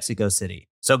trip to Mexico City.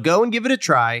 So go and give it a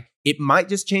try. It might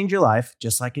just change your life,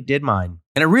 just like it did mine.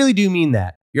 And I really do mean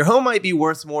that. Your home might be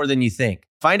worth more than you think.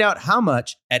 Find out how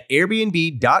much at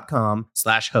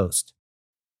airbnb.com/host.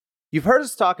 You've heard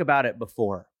us talk about it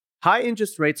before. High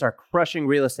interest rates are crushing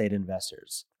real estate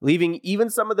investors, leaving even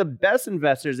some of the best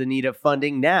investors in need of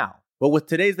funding now. But with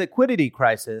today's liquidity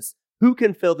crisis, who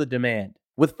can fill the demand?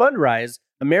 With Fundrise,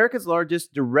 America's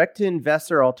largest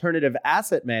direct-to-investor alternative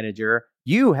asset manager,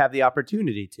 you have the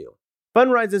opportunity to.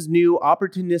 Fundrise's new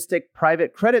opportunistic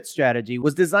private credit strategy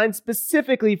was designed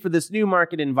specifically for this new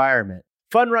market environment.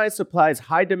 Fundrise supplies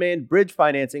high-demand bridge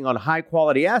financing on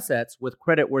high-quality assets with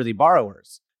credit-worthy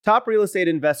borrowers. Top real estate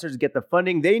investors get the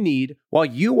funding they need while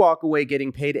you walk away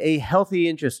getting paid a healthy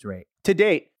interest rate. To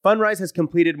date, Fundrise has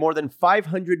completed more than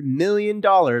 $500 million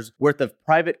worth of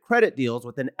private credit deals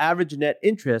with an average net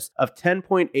interest of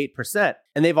 10.8%,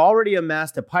 and they've already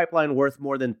amassed a pipeline worth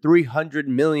more than $300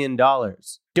 million.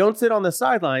 Don't sit on the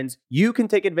sidelines. You can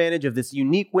take advantage of this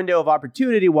unique window of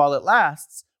opportunity while it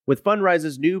lasts with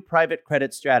Fundrise's new private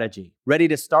credit strategy. Ready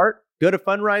to start? Go to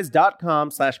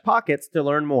fundrise.com/pockets to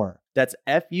learn more. That's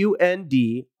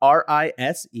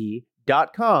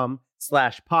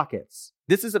fundrise.com/pockets.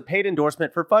 This is a paid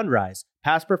endorsement for Fundrise.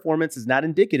 Past performance is not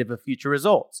indicative of future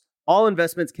results. All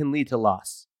investments can lead to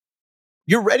loss.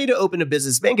 You're ready to open a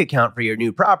business bank account for your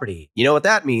new property. You know what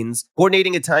that means?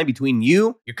 Coordinating a time between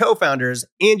you, your co-founders,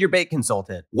 and your bank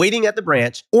consultant. Waiting at the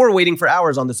branch or waiting for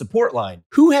hours on the support line.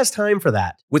 Who has time for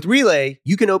that? With Relay,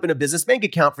 you can open a business bank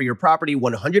account for your property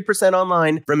 100%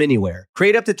 online from anywhere.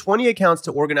 Create up to 20 accounts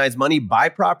to organize money by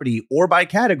property or by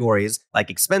categories like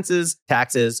expenses,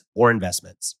 taxes, or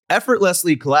investments.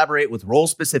 Effortlessly collaborate with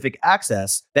role-specific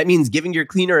access. That means giving your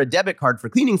cleaner a debit card for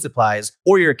cleaning supplies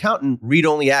or your accountant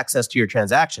read-only access to your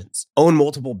transactions. Own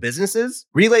multiple businesses?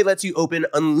 Relay lets you open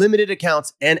unlimited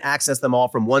accounts and access them all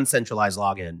from one centralized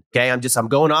login. Okay, I'm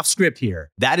going off script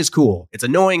here. That is cool. It's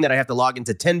annoying that I have to log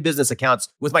into 10 business accounts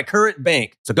with my current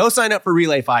bank. So go sign up for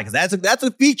RelayFi because that's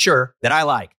a feature that I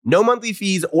like. No monthly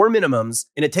fees or minimums,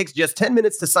 and it takes just 10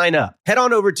 minutes to sign up. Head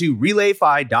on over to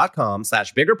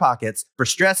relayfi.com/biggerpockets for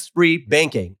stress-free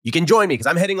banking. You can join me because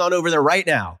I'm heading on over there right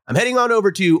now. I'm heading on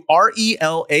over to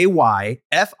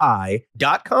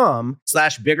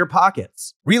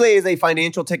relayfi.com/biggerpockets. Relay is a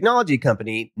financial technology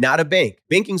company, not a bank.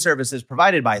 Banking services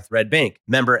provided by Thread Bank,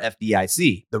 member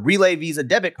FDIC. The Relay Visa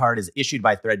debit card is issued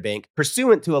by Thread Bank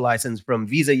pursuant to a license from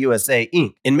Visa USA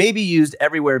Inc. and may be used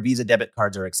everywhere Visa debit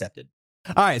cards are accepted.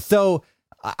 All right, so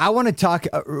I want to talk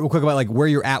real quick about like where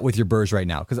you're at with your BRRRRs right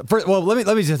now. Because first, well, let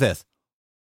me just this.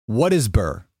 What is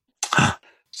BRRRR?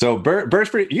 So BRRRR's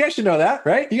pretty. You guys should know that,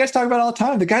 right? You guys talk about it all the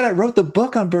time. The guy that wrote the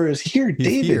book on BRRRR is here,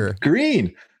 David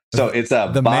Green. So it's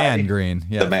the man Green,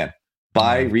 yeah. The man.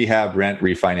 Buy, rehab, rent,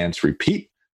 refinance,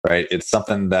 repeat. right? It's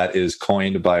something that is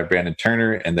coined by Brandon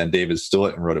Turner, and then David stole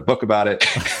it and wrote a book about it.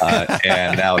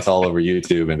 And now it's all over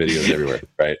YouTube and videos everywhere,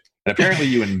 right? And apparently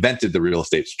you invented the real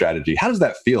estate strategy. How does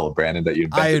that feel, Brandon, that you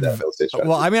invented that real estate strategy?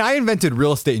 Well, I mean, I invented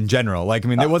real estate in general. Like, I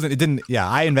mean,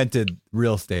 I invented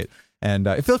real estate. And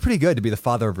it feels pretty good to be the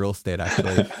father of real estate,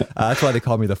 actually. That's why they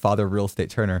call me the father of real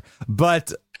estate Turner.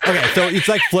 But, okay, so it's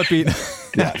like flipping.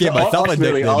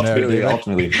 Ultimately,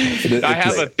 I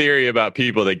have a theory about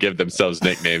people that give themselves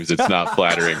nicknames. It's not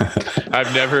flattering.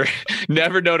 I've never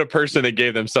known a person that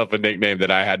gave themselves a nickname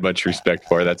that I had much respect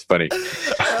for. That's funny.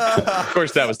 Of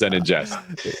course, that was done in jest.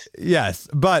 Yes,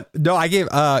 but no, I gave,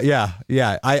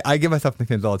 I give myself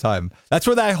nicknames all the time. That's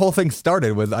where that whole thing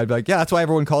started. Was I'd be like, yeah, that's why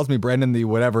everyone calls me Brandon the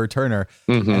whatever Turner,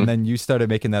 and then you started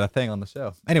making that a thing on the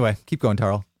show. Anyway, keep going,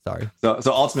 Tarl. Sorry. So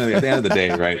ultimately, at the end of the day,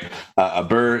 right, a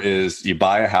BRRRR is you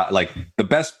buy a house, like the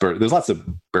best BRRRR. There's lots of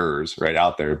BRRRRs right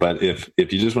out there, but if you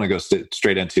just want to go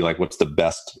straight into like what's the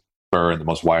best BRRRR and the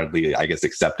most widely, I guess,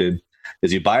 accepted,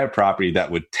 is you buy a property that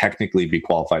would technically be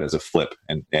qualified as a flip,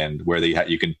 and where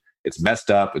you can, it's messed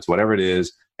up, it's whatever it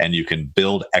is, and you can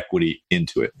build equity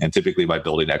into it. And typically, by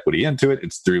building equity into it,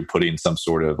 it's through putting some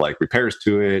sort of like repairs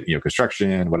to it,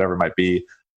 construction, whatever it might be,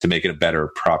 to make it a better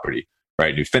property.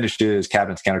 Right, new finishes,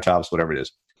 cabinets, countertops, whatever it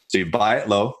is. So you buy it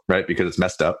low, right, because it's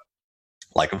messed up,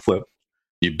 like a flip.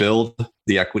 You build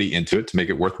the equity into it to make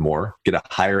it worth more, get a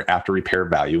higher after repair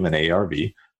value, an ARV,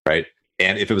 right?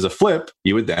 And if it was a flip,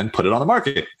 you would then put it on the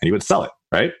market and you would sell it,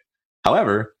 right?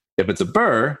 However, if it's a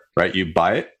BRRRR, right, you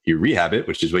buy it, you rehab it,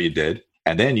 which is what you did,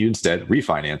 and then you instead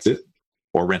refinance it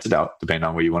or rent it out, depending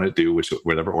on what you want to do,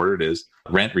 whatever order it is,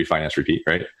 rent, refinance, repeat,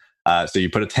 right? So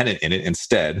you put a tenant in it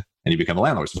instead, and you become a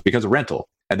landlord. So it becomes a rental.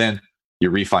 And then you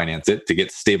refinance it to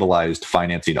get stabilized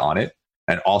financing on it,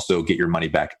 and also get your money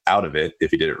back out of it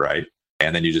if you did it right.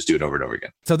 And then you just do it over and over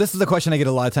again. So this is a question I get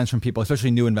a lot of times from people,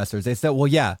 especially new investors. They say, well,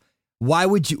 yeah, why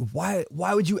would you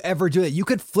ever do that? You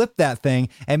could flip that thing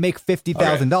and make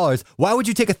 $50,000. Okay. Why would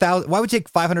you take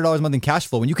 $500 a month in cash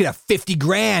flow when you could have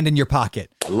 $50,000 in your pocket?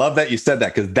 I love that you said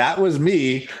that, because that was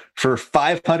me for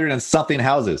 500 and something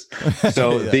houses.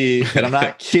 So and I'm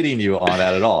not kidding you on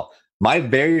that at all. My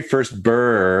very first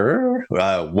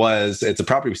BRRRR it's a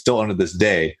property we still own to this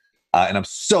day. And I'm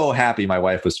so happy my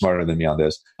wife was smarter than me on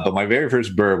this. But my very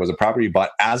first BRRRR was a property we bought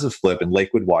as a flip in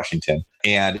Lakewood, Washington.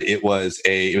 And it was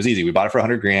easy. We bought it for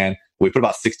 $100,000. We put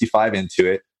about 65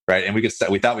 into it, right? And we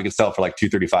thought we could sell it for like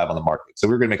 235 on the market. So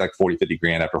we were going to make like 40, 50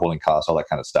 grand after holding costs, all that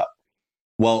kind of stuff.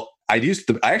 Well, I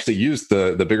actually used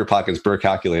the BiggerPockets BRRRR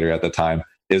calculator at the time.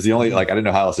 Is the only, I didn't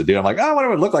know how else to do it. I'm like, what it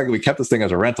would look like if we kept this thing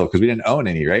as a rental, because we didn't own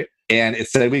any, right? And it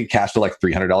said we could cash to like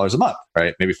 $300 a month,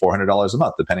 right? Maybe $400 a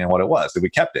month, depending on what it was. So we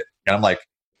kept it. And I'm like,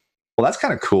 well, that's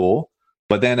kind of cool.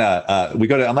 But then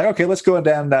I'm like, okay, let's go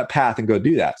down that path and go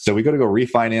do that. So we go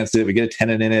refinance it. We get a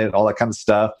tenant in it, all that kind of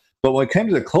stuff. But when it came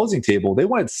to the closing table, they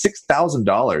wanted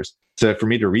 $6,000 for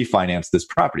me to refinance this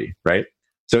property, right?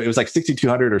 So it was like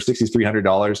 $6,200 or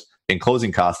 $6,300 in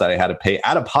closing costs that I had to pay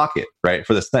out of pocket, right,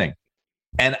 for this thing.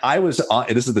 And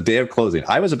this is the day of closing.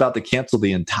 I was about to cancel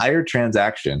the entire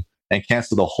transaction and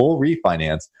cancel the whole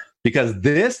refinance because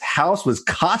this house was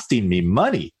costing me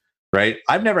money, right?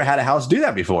 I've never had a house do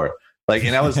that before.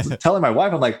 And I was telling my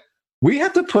wife, I'm like, we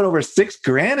have to put over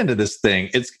 $6,000 into this thing.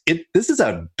 This is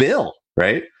a bill,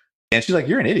 right? And she's like,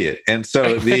 you're an idiot. And so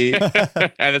and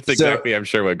that's exactly, I'm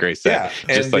sure, what Grace said.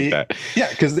 Yeah, just like that. Yeah,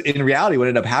 because in reality, what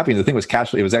ended up happening, the thing was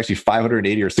cash flow. It was actually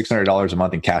 $580 or $600 a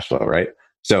month in cash flow, right?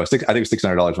 So I think it was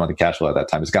 $600 a month in cash flow at that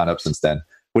time. It's gone up since then,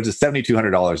 which is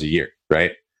 $7,200 a year,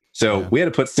 right? So we had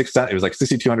to put it was like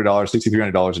 $6,200,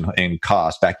 $6,300 in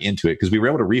cost back into it because we were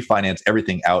able to refinance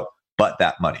everything out but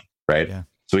that money, right? Yeah.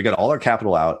 So we got all our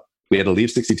capital out. We had to leave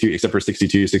 $6,300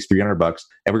 $6,300,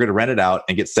 and we're going to rent it out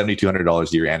and get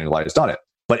 $7,200 a year annualized on it.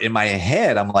 But in my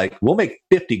head, I'm like, we'll make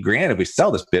 $50,000 if we sell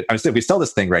this bit. I mean, if we sell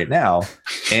this thing right now,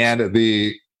 and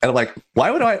I'm like,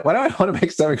 why do I want to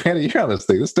make $7,000 a year on this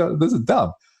thing? This is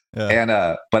dumb. Yeah.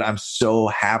 And but I'm so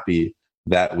happy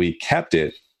that we kept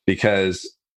it because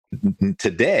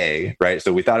today, right?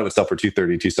 So we thought it would sell for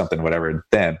 $232 something, whatever.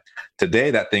 Then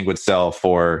today, that thing would sell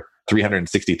for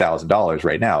 $360,000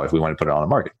 right now if we want to put it on the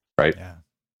market, right? Yeah.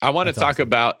 I want to talk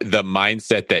about the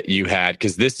mindset that you had,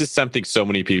 because this is something so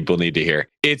many people need to hear.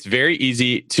 It's very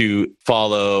easy to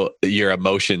follow your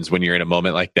emotions when you're in a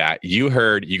moment like that. You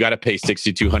heard you got to pay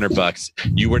 $6,200.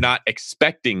 You were not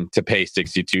expecting to pay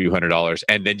 $6,200.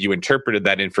 And then you interpreted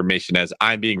that information as,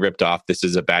 I'm being ripped off. This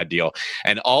is a bad deal.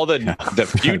 And all the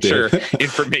future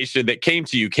information that came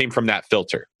to you came from that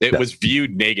filter. It was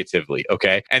viewed negatively.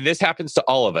 Okay. And this happens to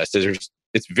all of us.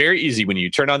 It's very easy when you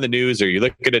turn on the news or you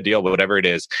look at a deal, whatever it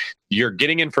is, you're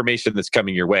getting information that's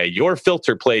coming your way. Your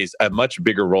filter plays a much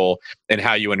bigger role in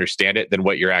how you understand it than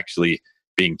what you're actually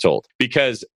being told.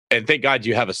 Because, and thank God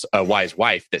you have a wise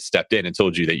wife that stepped in and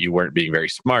told you that you weren't being very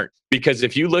smart. Because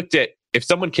if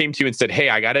someone came to you and said, hey,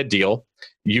 I got a deal,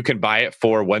 you can buy it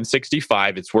for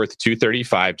 $165, it's worth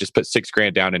 $235, just put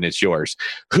 $6,000 down and it's yours.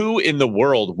 Who in the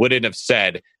world wouldn't have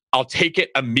said, I'll take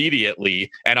it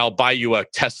immediately and I'll buy you a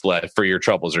Tesla for your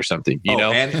troubles or something, you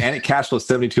know? And it cash flows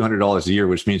 $7,200 a year,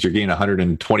 which means you're getting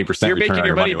 120% You're making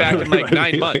your money back in like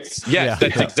 9 months. Yes, Yeah.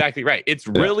 that's exactly right. It's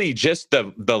really just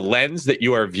the lens that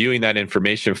you are viewing that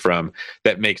information from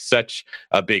that makes such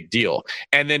a big deal.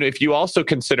 And then if you also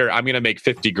consider, I'm going to make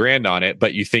 $50,000 on it,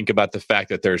 but you think about the fact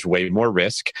that there's way more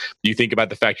risk. You think about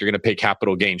the fact you're going to pay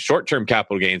capital gains, short-term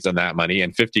capital gains on that money,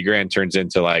 and $50,000 turns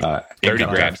into like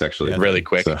 $30,000 actually really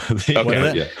quick. So,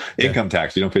 income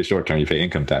tax. You don't pay short term, you pay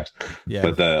income tax. Yeah.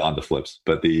 But on the flips.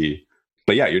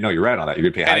 But you're right on that. You're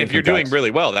gonna pay high And if you're doing tax.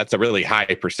 really well, that's a really high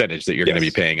percentage that you're going to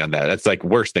be paying on that. That's like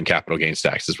worse than capital gains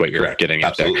tax is what you're getting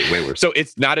at there. Absolutely, way worse. So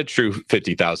it's not a true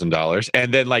 $50,000.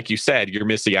 And then, like you said, you're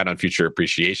missing out on future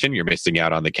appreciation. You're missing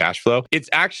out on the cash flow. It's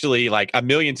actually like a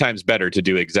million times better to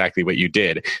do exactly what you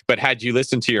did. But had you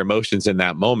listened to your emotions in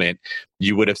that moment,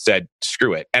 you would have said,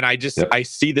 screw it. And I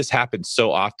see this happen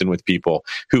so often with people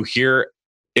who hear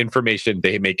information,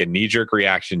 they make a knee-jerk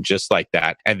reaction just like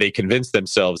that, and they convince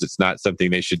themselves it's not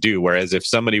something they should do. Whereas if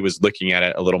somebody was looking at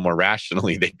it a little more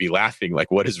rationally, they'd be laughing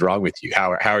like, what is wrong with you?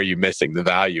 How are you missing the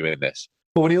value in this?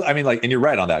 Well, and you're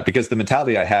right on that, because the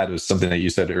mentality I had was something that you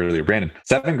said earlier, Brandon,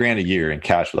 $7,000 a year in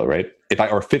cash flow, right?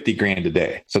 Or $50,000 a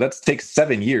day. So that takes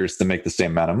 7 years to make the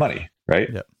same amount of money, right?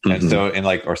 Yep. And so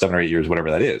or 7 or 8 years,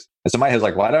 whatever that is. And so my head's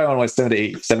like, why do I want to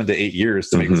wait 7 to 8 years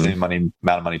to make the same amount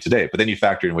of money today? But then you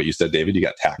factor in what you said, David, you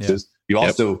got taxes. You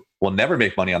also will never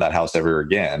make money on that house ever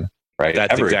again. Right.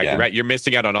 That's exactly right. You're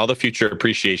missing out on all the future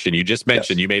appreciation. You just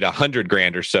mentioned you made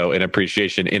 $100,000 or so in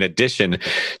appreciation in addition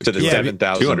to the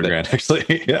 7,000. $200,000 actually.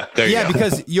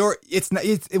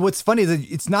 Because what's funny is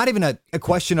it's not even a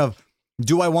question of,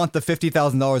 do I want the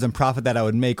 $50,000 in profit that I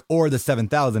would make or the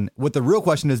 7,000? What the real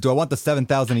question is, do I want the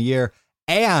 7,000 a year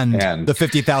and the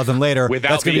 50,000 later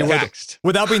without being taxed?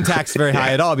 Without being taxed very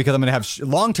high at all, because I'm going to have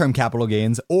long-term capital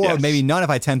gains, or maybe none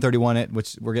if I 1031 it,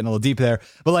 which we're getting a little deep there.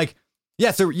 But like, yeah,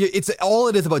 so it's all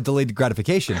it is about delayed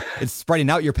gratification. It's spreading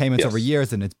out your payments over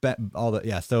years, and it's all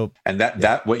that. So and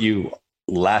that what you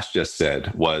last just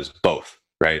said was both,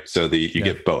 right? So you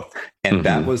get both, and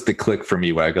that was the click for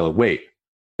me where I go, wait,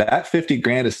 that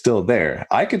 $50,000 is still there.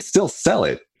 I could still sell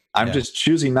it. I'm just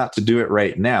choosing not to do it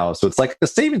right now. So it's like a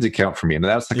savings account for me, and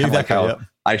that's kind of like how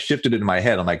I shifted it in my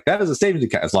head. I'm like, that is a savings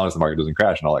account as long as the market doesn't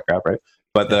crash and all that crap, right?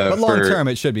 But long term,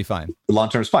 it should be fine. Long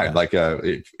term is fine. Yeah. Like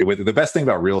the best thing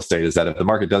about real estate is that if the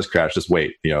market does crash, just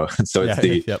wait. So it's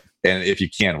and if you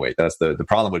can wait, that's the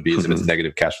problem would be is if it's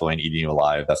negative cash flow and eating you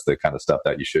alive. That's the kind of stuff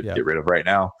that you should get rid of right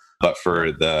now. But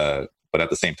at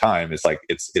the same time, it's like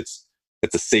it's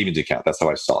a savings account. That's how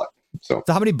I saw it. So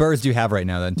how many birds do you have right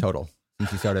now then total?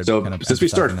 Since you started. Since we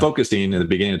started focusing in the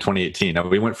beginning of 2018,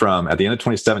 we went from at the end of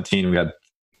 2017, we had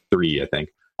 3, I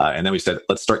think. And then we said,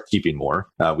 let's start keeping more.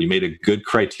 We made a good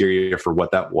criteria for what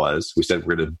that was. We said,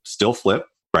 we're going to still flip,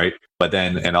 right? But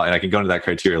then, and I can go into that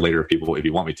criteria later if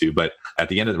you want me to, but at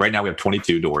the end of right now we have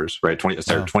 22 doors, right?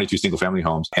 22 single family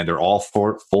homes, and they're all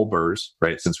full burrs,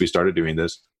 right? Since we started doing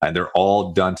this, and they're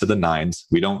all done to the 9s.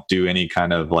 We don't do any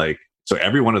kind of so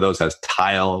every one of those has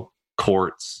tile,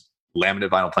 quartz, laminate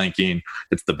vinyl planking.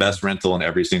 It's the best rental in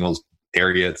every single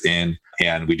area it's in.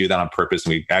 And we do that on purpose.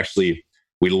 And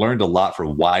we learned a lot for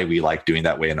why we like doing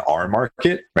that way in our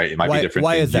market, right? It might be different.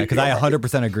 Why is that? Because I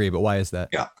 100% agree, but why is that?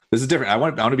 Yeah, this is different. I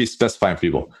want to be specifying for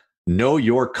people. Know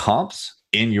your comps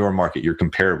in your market, your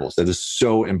comparables. That is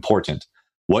so important.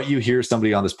 What you hear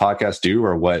somebody on this podcast do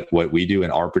or what we do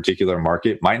in our particular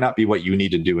market might not be what you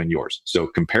need to do in yours. So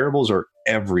comparables are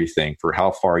everything for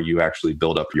how far you actually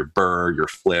build up your BRRRR, your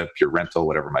flip, your rental,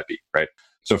 whatever it might be, right?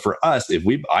 So for us,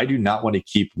 I do not want to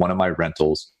keep one of my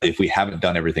rentals if we haven't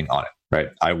done everything on it, right?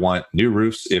 I want new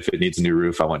roofs if it needs a new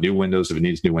roof. I want new windows if it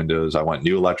needs new windows. I want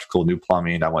new electrical, new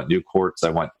plumbing. I want new quartz. I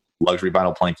want luxury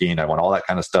vinyl planking. I want all that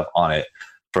kind of stuff on it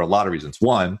for a lot of reasons.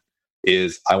 One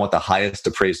is I want the highest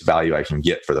appraised value I can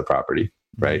get for the property,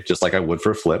 right? Just like I would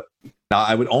for a flip. Now,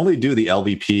 I would only do the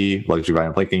LVP, luxury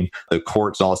vinyl planking, the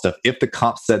quartz, all that stuff, if the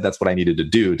comp said that's what I needed to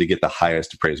do to get the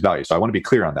highest appraised value. So I want to be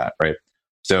clear on that, right?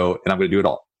 So, and I'm going to do it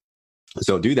all.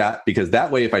 So do that, because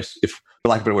that way, if for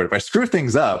lack of a better word, if I screw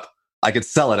things up, I could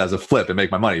sell it as a flip and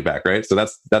make my money back, right? So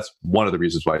that's one of the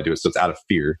reasons why I do it. So it's out of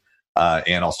fear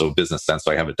and also business sense.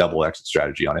 So I have a double exit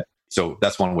strategy on it. So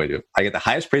that's one way to do it. I get the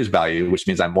highest appraised value, which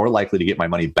means I'm more likely to get my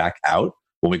money back out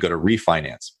when we go to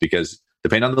refinance, because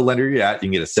depending on the lender you're at, you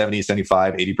can get a 70,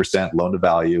 75, 80% loan to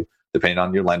value, depending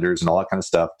on your lenders and all that kind of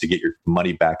stuff, to get your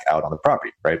money back out on the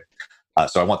property, right?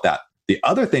 So I want that. The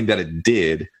other thing that it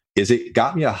did is it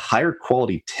got me a higher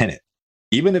quality tenant,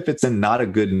 even if it's in not a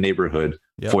good neighborhood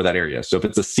for that area. So if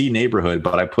it's a C neighborhood,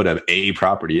 but I put an A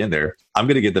property in there, I'm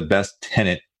going to get the best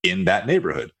tenant in that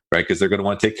neighborhood, right? Because they're going to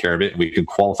want to take care of it, and we can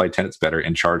qualify tenants better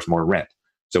and charge more rent.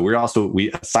 So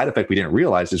a side effect we didn't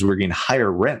realize is we're getting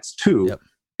higher rents too,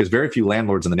 because very few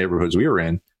landlords in the neighborhoods we were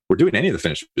in were doing any of the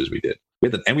finishes we did.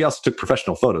 And we also took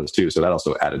professional photos too, so that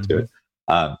also added to it.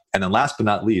 And then last but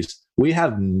not least, we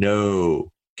have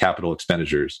no capital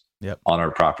expenditures on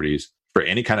our properties for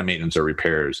any kind of maintenance or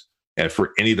repairs, and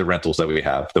for any of the rentals that we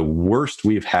have. The worst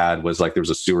we've had was like there was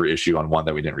a sewer issue on one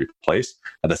that we didn't replace.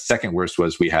 And the second worst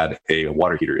was we had a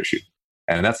water heater issue.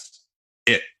 And that's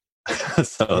it.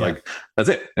 So like, that's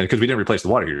it. And because we didn't replace the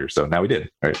water heater. So now we did.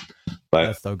 Right. But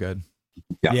that's so good.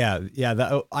 Yeah.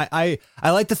 I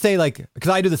like to say, like, because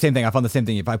I do the same thing. I found the same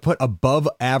thing. If I put above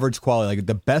average quality, like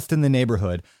the best in the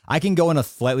neighborhood, I can go in a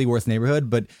slightly worse neighborhood.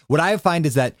 But what I find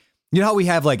is that, you know how we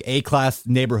have like A-class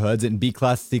neighborhoods and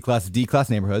B-class, C-class, D-class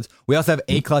neighborhoods? We also have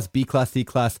A-class, B-class,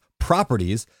 C-class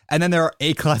properties. And then there are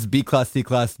A-class, B-class,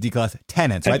 C-class, D-class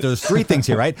tenants, right? There's three things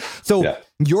here, right? So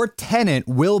your tenant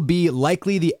will be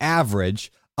likely the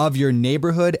average of your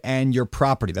neighborhood and your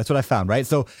property. That's what I found, right?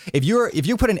 So if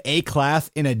you put an A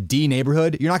class in a D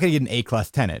neighborhood, you're not going to get an A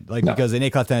class tenant, because an A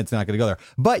class tenant's not going to go there.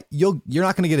 But you're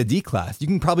not going to get a D class. You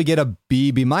can probably get a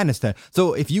B minus tenant.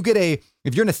 So if you're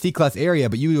in a C class area,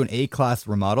 but you do an A class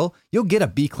remodel, you'll get a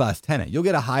B class tenant. You'll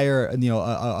get a higher,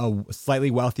 a slightly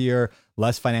wealthier,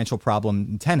 less financial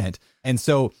problem tenant. And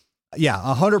so,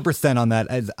 100% on that.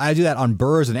 As I do that on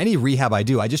burrs and any rehab I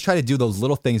do, I just try to do those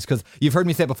little things, because you've heard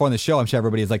me say it before on the show. I'm sure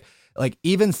everybody is like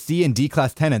even C and D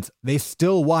class tenants, they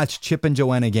still watch Chip and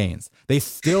Joanna Gaines. They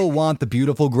still want the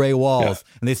beautiful gray walls,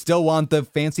 and they still want the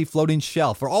fancy floating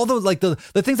shelf, or all those like the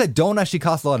things that don't actually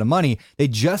cost a lot of money. They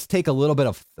just take a little bit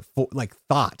of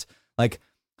thought, like,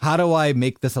 how do I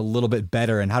make this a little bit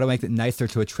better, and how do I make it nicer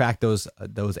to attract those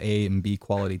A and B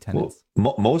quality tenants?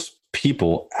 Well, most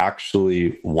people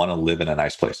actually want to live in a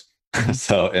nice place,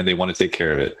 and they want to take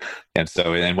care of it.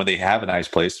 And when they have a nice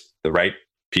place, the right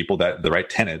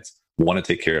tenants want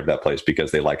to take care of that place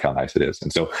because they like how nice it is.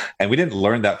 And we didn't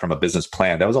learn that from a business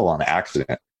plan. That was all on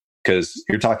accident, because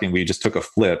we just took a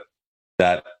flip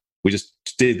that we just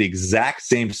did the exact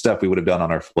same stuff we would have done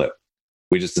on our flip.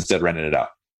 We just instead rented it out.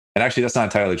 And actually, that's not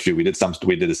entirely true. We did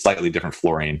a slightly different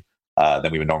flooring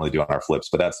than we would normally do on our flips,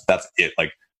 but that's it.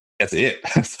 Like, that's it.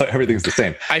 So everything's the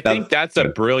same. I think that's a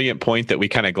brilliant point that we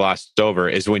kind of glossed over,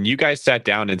 is when you guys sat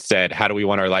down and said, how do we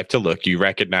want our life to look? You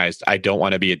recognized, I don't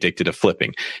want to be addicted to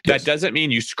flipping. That doesn't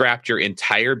mean you scrapped your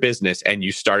entire business and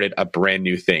you started a brand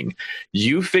new thing.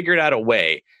 You figured out a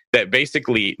way that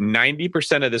basically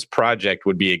 90% of this project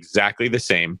would be exactly the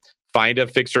same. Find a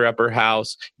fixer-upper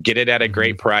house, get it at a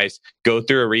great price, go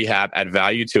through a rehab, add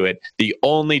value to it. The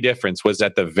only difference was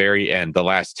at the very end. The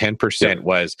last 10%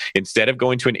 was, instead of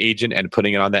going to an agent and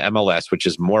putting it on the MLS, which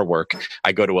is more work,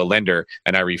 I go to a lender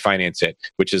and I refinance it,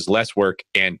 which is less work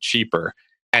and cheaper.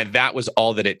 And that was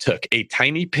all that it took. A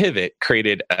tiny pivot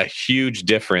created a huge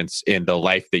difference in the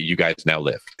life that you guys now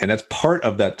live. And that's part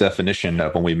of that definition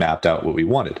of when we mapped out what we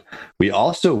wanted. We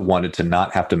also wanted to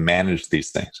not have to manage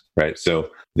these things, right? So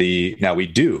now we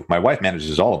do. My wife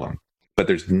manages all of them, but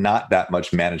there's not that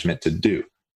much management to do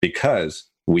because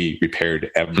we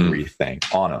repaired everything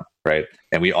on them, right?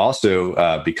 And we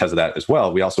also, because of that as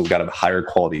well, we also got a higher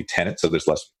quality tenant, so there's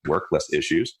less work, less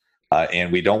issues.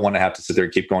 And we don't want to have to sit there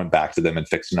and keep going back to them and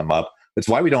fixing them up. That's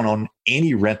why we don't own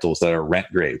any rentals that are rent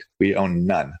grade. We own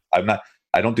none.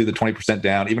 I don't do the 20%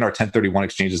 down. Even our 1031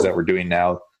 exchanges that we're doing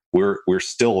now, we're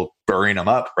still burying them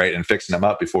up, right, and fixing them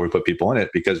up before we put people in it,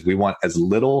 because we want as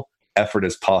little effort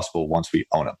as possible once we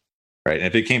own them, right? And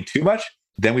if it came too much,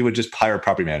 then we would just hire a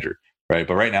property manager, right?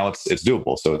 But right now it's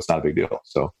doable, so it's not a big deal.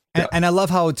 So and I love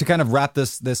how, to kind of wrap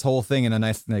this whole thing in a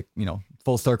nice,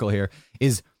 full circle here,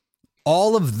 is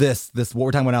all of this what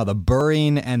we're talking about now, the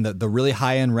burring and the really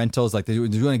high-end rentals, like they're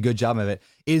doing a good job of it,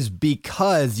 is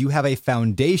because you have a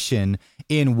foundation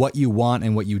in what you want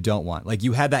and what you don't want. Like,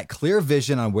 you had that clear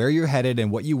vision on where you're headed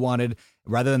and what you wanted,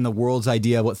 rather than the world's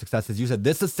idea of what success is. You said,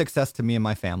 this is success to me and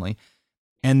my family.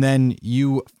 And then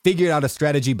you figured out a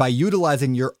strategy by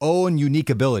utilizing your own unique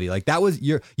ability. Like, that was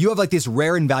you have like this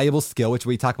rare and valuable skill, which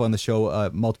we talk about on the show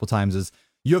multiple times, is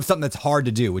you have something that's hard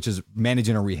to do, which is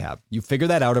managing a rehab. You figure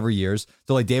that out over years.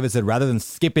 So like David said, rather than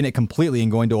skipping it completely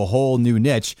and going to a whole new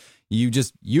niche, You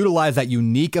just utilize that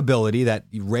unique ability, that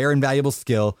rare and valuable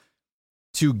skill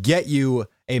to get you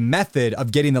a method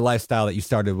of getting the lifestyle that you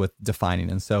started with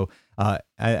defining. And so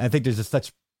I think there's just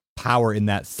such power in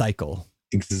that cycle.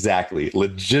 Exactly.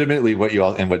 Legitimately what you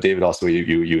all, and what David also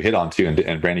you hit on too,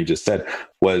 and Brandy just said,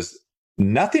 was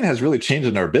nothing has really changed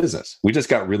in our business. We just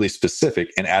got really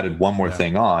specific and added one more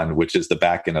thing on, which is the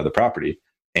back end of the property.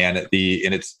 And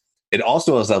it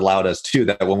also has allowed us too,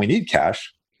 that when we need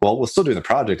cash, well, we'll still do the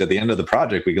project. At the end of the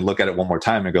project, we can look at it one more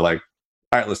time and go like,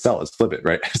 all right, let's sell it, let's flip it,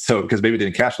 right? So, because maybe it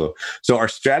didn't cash flow. So our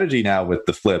strategy now with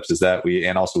the flips is that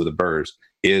and also with the BRRRRs,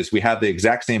 is we have the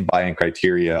exact same buy-in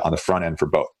criteria on the front end for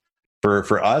both.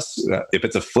 For us, if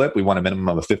it's a flip, we want a minimum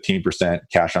of a 15%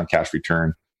 cash on cash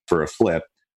return for a flip.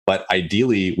 But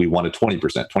ideally, we want a 20%.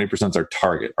 20% is our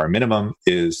target. Our minimum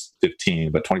is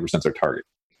 15, but 20% is our target.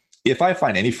 If I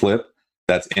find any flip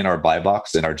that's in our buy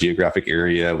box, in our geographic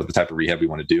area, with the type of rehab we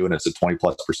want to do, and it's a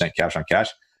 20+% cash on cash,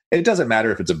 it doesn't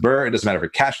matter if it's a BRRRR, it doesn't matter if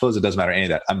it cash flows, it doesn't matter any of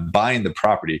that. I'm buying the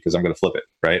property because I'm going to flip it,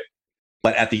 right?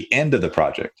 But at the end of the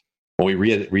project, when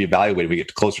we reevaluate, we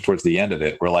get closer towards the end of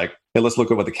it, we're like, hey, let's look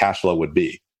at what the cash flow would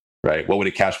be, right? What would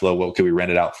it cash flow? What could we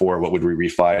rent it out for? What would we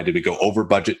refi? Did we go over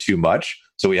budget too much?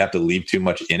 So we have to leave too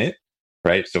much in it,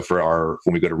 right? So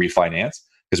when we go to refinance,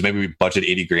 because maybe we budget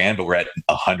 80 grand, but we're at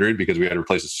 100 because we had to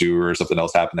replace a sewer or something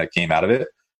else happened that came out of it.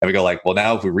 And we go like, well,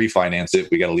 now if we refinance it,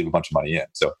 we got to leave a bunch of money in.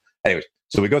 So anyways,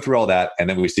 so we go through all that and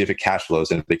then we see if it cash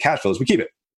flows. And if it cash flows, we keep it.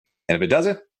 And if it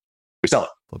doesn't, we sell it.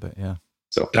 A little bit, yeah.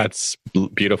 So that's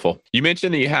beautiful. You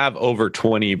mentioned that you have over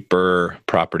 20 BRRRR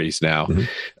properties now.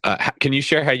 Mm-hmm. Can you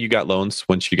share how you got loans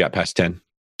once you got past 10?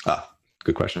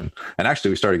 Good question. And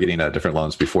actually, we started getting different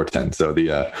loans before 10. So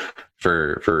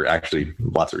for actually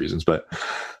lots of reasons. But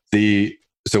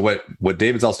so what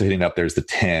David's also hitting up there is the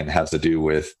 10 has to do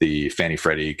with the Fannie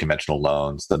Freddie conventional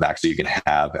loans, the max that you can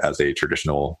have as a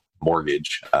traditional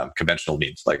mortgage. Conventional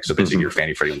means like, so basically your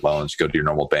Fannie Freddie loans, you go to your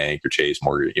normal bank, your Chase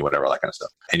mortgage, whatever, all that kind of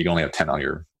stuff. And you can only have 10 on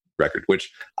your record,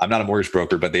 which I'm not a mortgage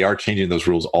broker, but they are changing those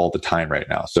rules all the time right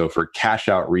now. So for cash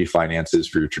out refinances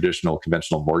for your traditional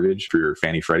conventional mortgage, for your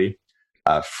Fannie Freddie,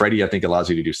 Freddie, I think, allows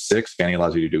you to do 6. Fannie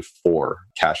allows you to do 4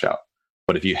 cash out.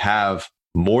 But if you have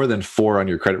more than 4 on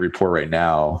your credit report right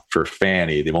now for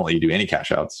Fannie, they won't let you do any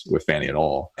cash outs with Fannie at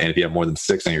all. And if you have more than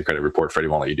 6 on your credit report, Freddie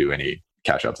won't let you do any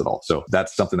cash outs at all. So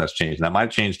that's something that's changed. And that might have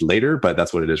changed later, but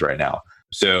that's what it is right now.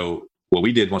 So what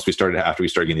we did after we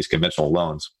started getting these conventional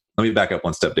loans, let me back up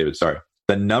one step, David. Sorry.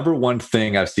 The number one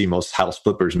thing I see most house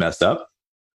flippers mess up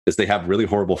is they have really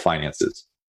horrible finances.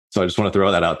 So I just want to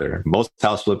throw that out there. Most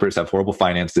house flippers have horrible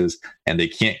finances and they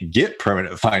can't get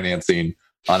permanent financing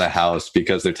on a house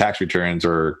because their tax returns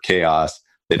are chaos.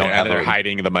 They don't have. They're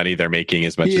hiding the money they're making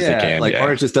as much as they can.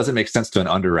 Or it just doesn't make sense to an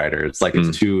underwriter. It's like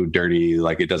it's too dirty.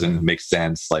 Like it doesn't make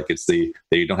sense. Like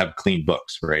they don't have clean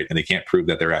books, right? And they can't prove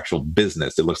that they're actual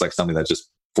business. It looks like something that's just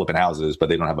flipping houses, but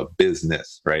they don't have a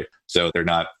business, right? So they're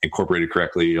not incorporated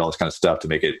correctly, all this kind of stuff to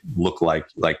make it look like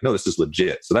no, this is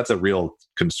legit. So that's a real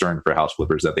concern for house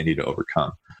flippers that they need to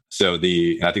overcome. So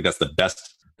and I think that's the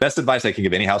best advice I can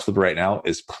give any house flipper right now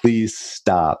is please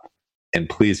stop and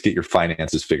please get your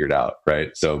finances figured out,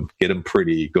 right? So get them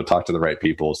pretty, go talk to the right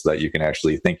people so that you can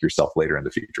actually think yourself later in the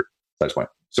future. That's point.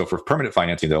 So for permanent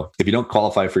financing though, if you don't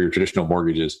qualify for your traditional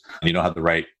mortgages and you don't have the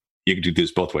right, you can do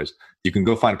this both ways. You can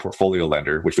go find a portfolio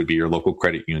lender, which would be your local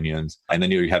credit unions. And then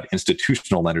you have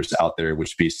institutional lenders out there,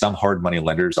 which would be some hard money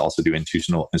lenders also do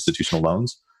institutional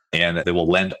loans. And they will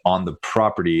lend on the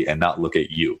property and not look at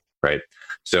you, right?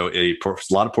 So a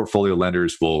lot of portfolio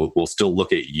lenders will still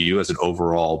look at you as an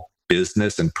overall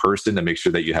business and person to make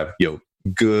sure that you have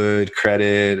good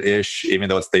credit-ish, even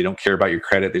though they don't care about your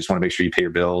credit. They just want to make sure you pay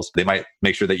your bills. They might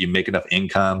make sure that you make enough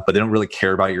income, but they don't really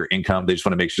care about your income. They just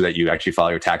want to make sure that you actually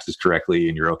file your taxes correctly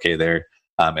and you're okay there.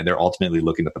 And they're ultimately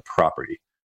looking at the property,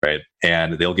 right?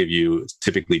 And they'll give you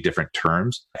typically different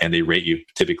terms, and they rate you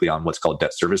typically on what's called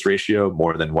debt service ratio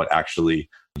more than what actually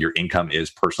your income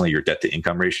is personally, your debt to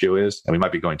income ratio is. And we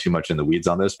might be going too much in the weeds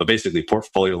on this, but basically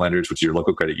portfolio lenders, which are your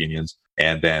local credit unions,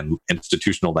 and then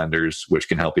institutional lenders, which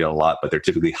can help you out a lot, but they're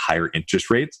typically higher interest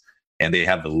rates and they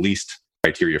have the least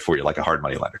criteria for you, like a hard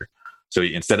money lender. So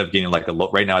instead of getting like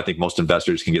right now, I think most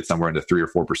investors can get somewhere into 3 or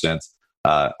 4%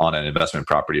 on an investment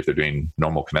property if they're doing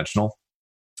normal conventional.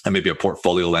 And maybe a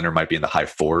portfolio lender might be in the high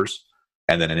 4s,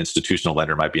 and then an institutional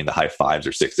lender might be in the high 5s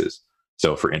or 6s.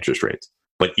 So for interest rates.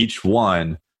 But each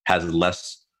one has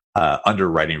less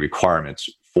underwriting requirements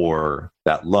for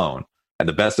that loan. And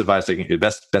the best advice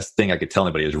best thing I could tell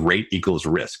anybody is rate equals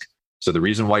risk. So the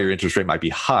reason why your interest rate might be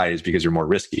high is because you're more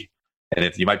risky. And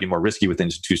if you might be more risky with an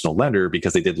institutional lender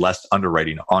because they did less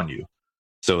underwriting on you.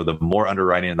 So the more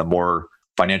underwriting and the more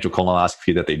financial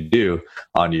colonoscopy that they do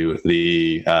on you,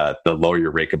 the lower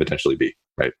your rate could potentially be,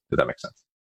 right? Does that make sense?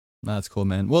 That's cool,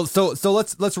 man. Well, so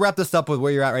let's wrap this up with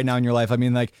where you're at right now in your life. I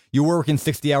mean, like, you were working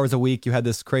 60 hours a week. You had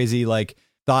this crazy like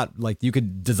thought, like you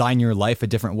could design your life a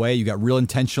different way. You got real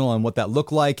intentional on what that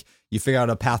looked like. You figured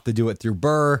out a path to do it through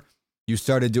BRRRR. You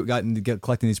started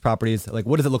collecting these properties. Like,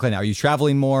 what does it look like now? Are you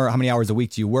traveling more? How many hours a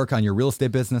week do you work on your real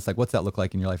estate business? Like, what's that look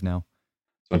like in your life now?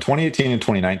 So in 2018 and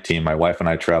 2019, my wife and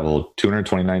I traveled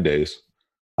 229 days.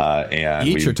 And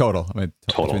each or total? I mean,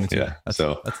 total, yeah. That's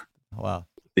wow.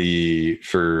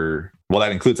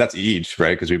 That includes, that's each,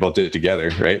 right? Because we both did it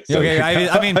together, right? So, okay,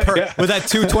 I mean, was that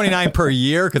 229 per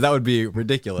year? Because that would be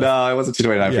ridiculous. No, it wasn't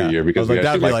 229 per year because we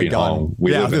actually like being home. I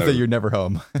was going to say you're never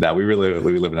home. We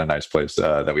live in a nice place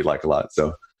that we like a lot.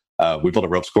 So we built a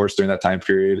ropes course during that time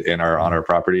period on our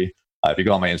property. If you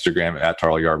go on my Instagram at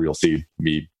Tarl Yarber, you'll see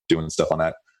me doing stuff on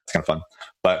that. It's kind of fun.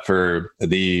 But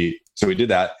so we did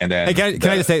that, and then can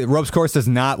I just say, ropes course is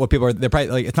not what people are. They're probably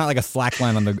like, it's not like a slack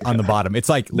line on the bottom. It's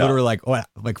like literally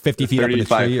like 50 feet,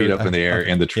 35 feet up in the air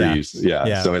in the trees.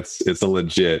 Yeah. So it's a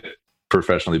legit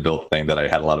professionally built thing that I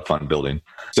had a lot of fun building.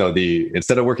 So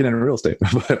instead of working in real estate,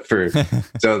 but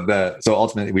so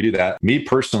ultimately we do that. Me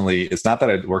personally, it's not that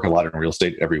I work a lot in real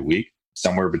estate every week.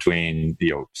 Somewhere between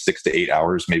 6 to 8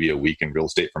 hours, maybe a week in real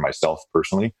estate for myself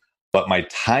personally. But my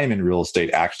time in real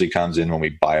estate actually comes in when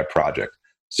we buy a project.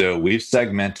 So we've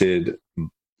segmented.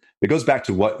 It goes back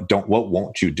to what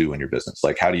won't you do in your business?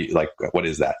 Like, what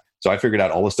is that? So I figured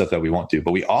out all the stuff that we won't do.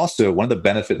 But we also,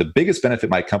 the biggest benefit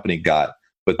my company got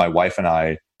with my wife and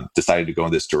I decided to go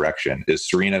in this direction is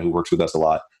Serena, who works with us a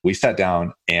lot. We sat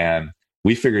down and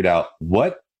we figured out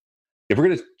if we're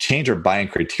going to change our buying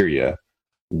criteria,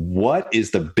 what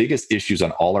is the biggest issues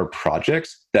on all our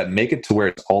projects that make it to where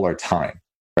it's all our time,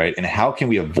 right? And how can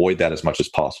we avoid that as much as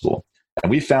possible? And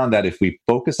we found that if we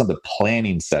focus on the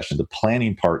planning session, the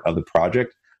planning part of the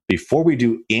project, before we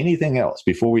do anything else,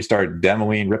 before we start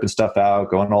demoing, ripping stuff out,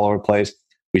 going all over the place,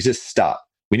 we just stop.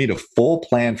 We need a full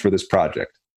plan for this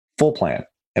project, full plan.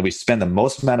 And we spend the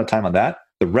most amount of time on that.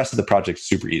 The rest of the project's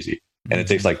super easy. And it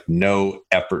takes like no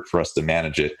effort for us to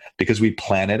manage it because we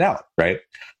plan it out, right?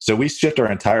 So we shift our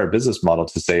entire business model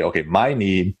to say, okay, my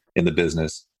need in the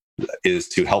business is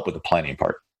to help with the planning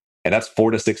part. And that's 4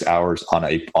 to 6 hours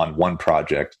on one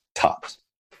project tops.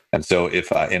 And so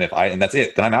and that's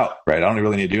it, then I'm out, right? I don't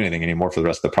really need to do anything anymore for the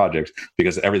rest of the project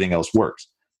because everything else works.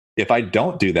 If I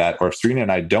don't do that, or if Serena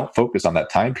and I don't focus on that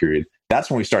time period,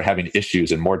 that's when we start having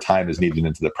issues and more time is needed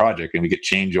into the project, and we get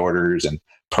change orders and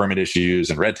permit issues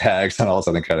and red tags and all this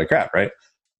other kind of crap, right?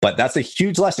 But that's a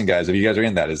huge lesson, guys. If you guys are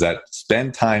in that, is that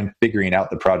spend time figuring out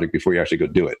the project before you actually go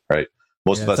do it, right?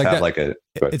 Most of us have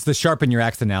it's the sharpen your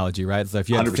axe analogy, right? So if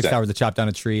you have 6 hours to chop down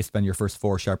a tree, spend your first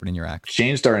 4 sharpening your axe.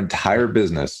 Changed our entire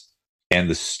business, and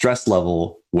the stress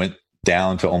level went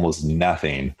down to almost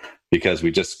nothing because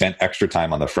we just spent extra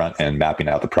time on the front end mapping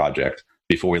out the project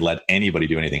before we let anybody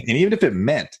do anything. And even if it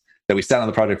meant that we sat on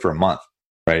the project for a month,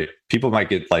 right? People might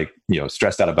get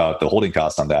stressed out about the holding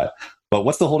costs on that. But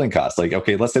what's the holding cost? Like,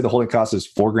 okay, let's say the holding cost is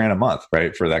 $4,000 a month,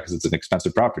 right? For that, because it's an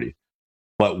expensive property.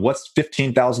 But what's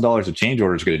 $15,000 of change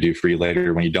orders going to do for you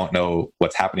later when you don't know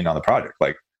what's happening on the project?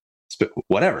 Like,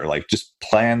 whatever, like just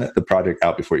plan the project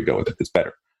out before you go with it. It's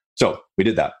better. So we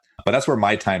did that. But that's where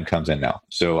my time comes in now.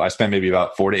 So I spend maybe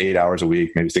about 4 to 8 hours a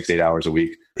week, maybe 6 to 8 hours a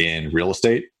week in real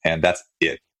estate. And that's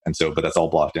it. And so, but that's all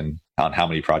blocked in on how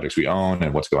many projects we own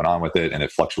and what's going on with it. And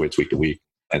it fluctuates week to week.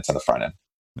 And it's on the front end.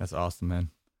 That's awesome,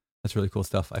 man. That's really cool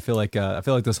stuff. I feel like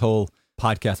this whole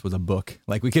podcast was a book.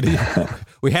 Like we could,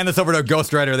 we hand this over to a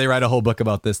ghostwriter. They write a whole book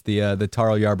about this, the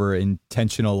Tarl Yarber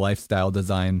intentional lifestyle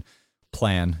design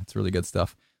plan. It's really good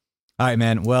stuff. All right,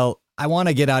 man. Well, I want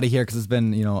to get out of here because it's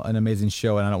been, an amazing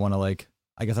show, and I don't want to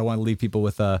I want to leave people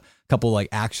with a couple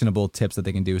actionable tips that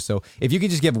they can do. So if you could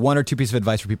just give 1 or 2 pieces of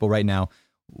advice for people right now,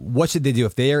 what should they do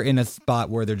if they are in a spot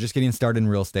where they're just getting started in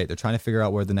real estate? They're trying to figure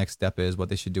out where the next step is, what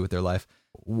they should do with their life.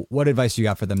 What advice you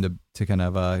got for them to kind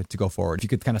of to go forward? If you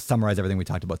could kind of summarize everything we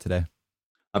talked about today.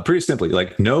 Pretty simply,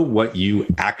 know what you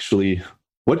actually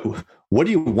what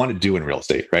do you want to do in real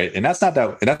estate, right? And that's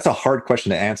a hard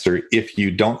question to answer if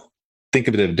you don't think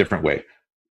of it in a different way.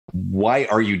 Why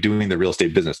are you doing the real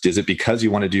estate business? Is it because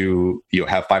you want to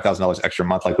have $5,000 extra a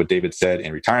month, like what David said,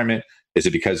 in retirement? Is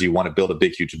it because you want to build a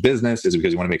big, huge business? Is it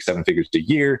because you want to make 7 figures a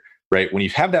year, right? When you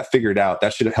have that figured out,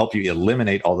 that should help you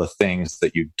eliminate all the things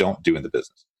that you don't do in the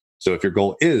business. So if your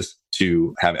goal is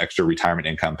to have extra retirement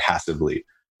income passively,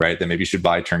 right, then maybe you should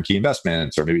buy turnkey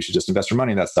investments, or maybe you should just invest your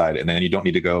money on that side. And then you don't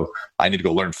need to go, I need to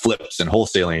go learn flips and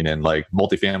wholesaling and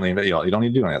multifamily. You don't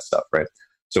need to do any of that stuff, right?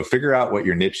 So figure out what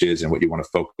your niche is and what you want to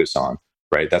focus on.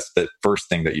 right? That's the first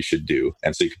thing that you should do.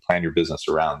 And so you can plan your business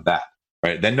around that,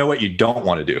 right? Then know what you don't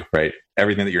want to do, right?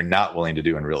 Everything that you're not willing to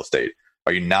do in real estate.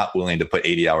 Are you not willing to put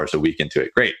 80 hours a week into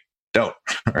it? Great. Don't,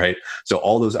 right? So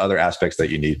all those other aspects that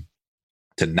you need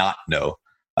to not know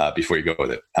before you go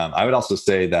with it. I would also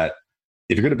say that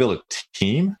if you're going to build a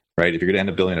team, right? If you're going to end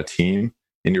up building a team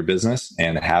in your business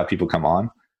and have people come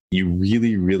on, you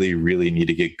really, really, really need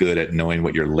to get good at knowing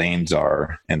what your lanes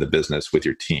are in the business with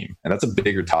your team. And that's a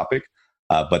bigger topic.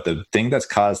 But the thing that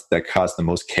caused the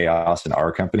most chaos in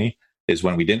our company is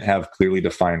when we didn't have clearly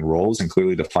defined roles and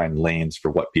clearly defined lanes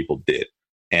for what people did.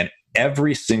 And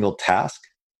every single task,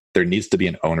 there needs to be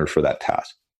an owner for that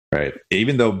task, right?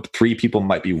 Even though 3 people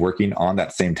might be working on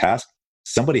that same task,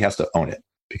 somebody has to own it.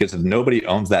 Because if nobody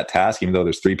owns that task, even though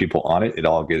there's 3 people on it,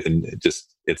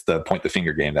 it's the point the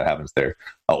finger game that happens there.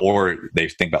 Or they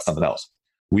think about something else.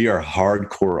 We are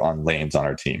hardcore on lanes on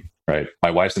our team, right?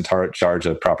 My wife's in charge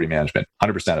of property management,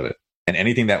 100% of it. And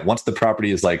anything that once the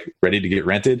property is like ready to get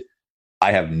rented,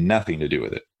 I have nothing to do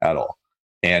with it at all.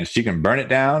 And she can burn it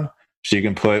down. She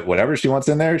can put whatever she wants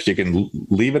in there. She can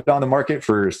leave it on the market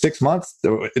for 6 months.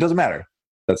 It doesn't matter.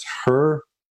 That's her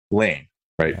lane,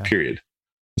 right? Yeah. Period.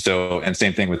 So, and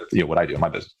same thing with what I do in my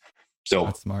business. So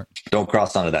that's smart. Don't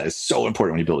cross onto that. It's so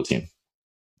important when you build a team.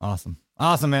 Awesome,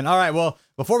 man. All right. Well,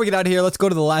 before we get out of here, let's go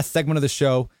to the last segment of the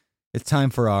show. It's time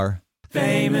for our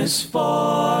Famous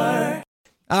Four.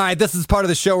 All right, this is part of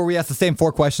the show where we ask the same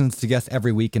 4 questions to guests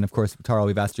every week. And of course, Taro,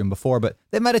 we've asked you them before, but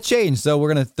they might have changed. So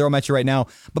we're going to throw them at you right now.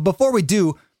 But before we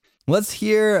do, let's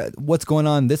hear what's going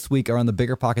on this week around the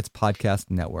Bigger Pockets Podcast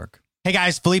Network. Hey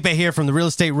guys, Felipe here from the Real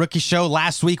Estate Rookie Show.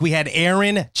 Last week we had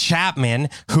Aaron Chapman,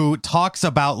 who talks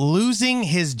about losing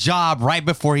his job right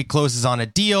before he closes on a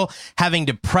deal, having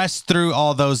to press through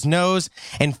all those no's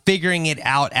and figuring it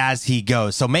out as he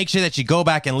goes. So make sure that you go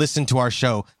back and listen to our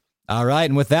show. All right.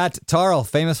 And with that, Taro,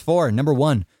 Famous Four, number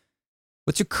 1.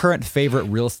 What's your current favorite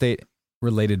real estate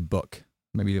related book?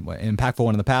 Maybe an impactful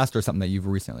one in the past or something that you've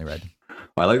recently read.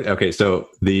 Okay. So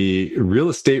the real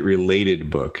estate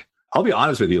related book, I'll be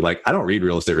honest with you, like I don't read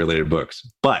real estate related books,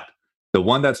 but the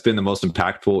one that's been the most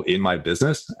impactful in my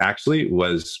business actually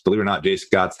was, believe it or not, Jay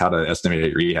Scott's How to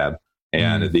Estimate Rehab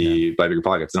and by Bigger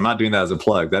Pockets. And I'm not doing that as a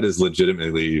plug. That is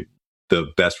legitimately the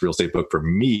best real estate book for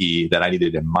me that I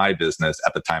needed in my business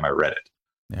at the time I read it.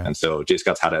 Yeah. And so Jay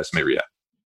Scott's How to Estimate Rehab.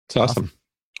 It's awesome.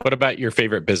 What about your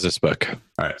favorite business book?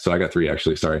 All right. So I got 3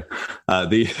 actually. Sorry.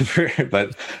 If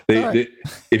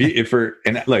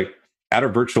at our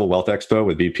virtual wealth expo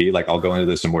with VP, like I'll go into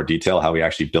this in more detail, how we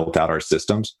actually built out our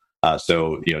systems. That's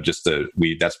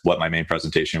what my main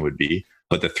presentation would be.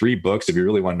 But the 3 books, if you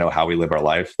really want to know how we live our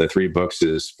life, the 3 books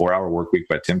is 4-Hour Workweek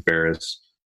by Tim Ferriss,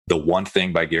 The One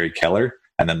Thing by Gary Keller,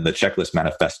 and then The Checklist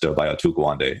Manifesto by Atul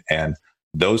Gawande. And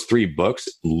those 3 books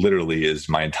literally is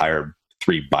my entire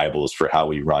 3 Bibles for how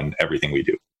we run everything we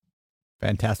do.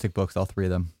 Fantastic books, all 3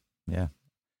 of them. Yeah.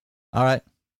 All right.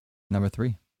 Number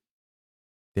 3.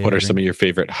 What are some of your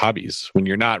favorite hobbies when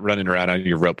you're not running around on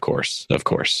your rope course, of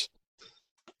course?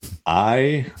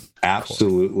 I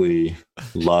absolutely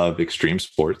love extreme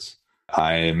sports.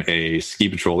 I'm a ski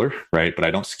patroller, right? But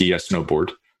I don't ski, I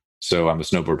snowboard. So I'm a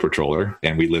snowboard patroller,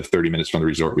 and we live 30 minutes from the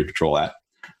resort we patrol at.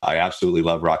 I absolutely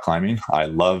love rock climbing. I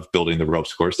love building the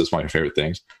ropes course. That's one of my favorite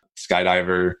things.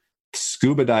 Skydiver,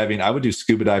 scuba diving. I would do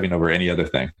scuba diving over any other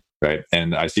thing, right?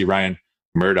 And I see Ryan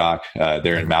Murdoch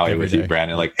there in Maui with you,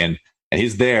 Brandon, and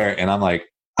he's there, and I'm like,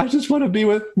 I just want to be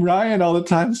with Ryan all the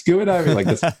time, scuba diving. Like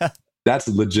that's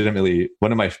legitimately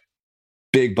one of my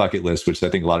big bucket lists, which I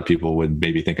think a lot of people would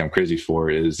maybe think I'm crazy for.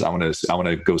 Is I want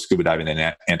to go scuba diving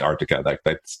in Antarctica.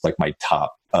 That's like my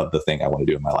top of the thing I want to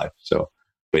do in my life. So,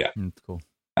 but yeah, that's cool.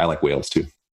 I like whales too.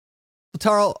 Well,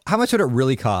 Taro, how much would it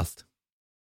really cost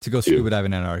to go scuba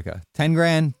diving in Antarctica? 10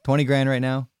 grand, 20 grand right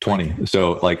now? 20.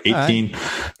 So like 18,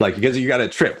 like because you got a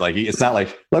trip. Like it's not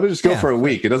like, let me just go for a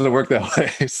week. It doesn't work that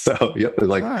way. So you have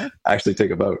to actually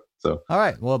take a boat. So, all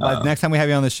right. Well, by the next time we have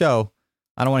you on the show,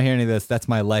 I don't want to hear any of this. That's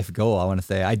my life goal. I want to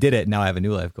say I did it. Now I have a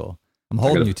new life goal. I'm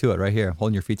holding you to it right here. I'm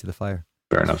holding your feet to the fire.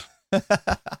 Fair enough.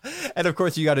 And of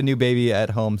course you got a new baby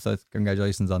at home. So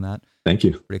congratulations on that. Thank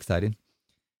you. Pretty exciting.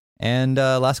 And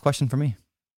last question for me.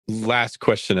 Last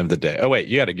question of the day. Oh, wait,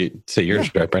 you got to say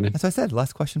yours, right, Brendan? That's what I said.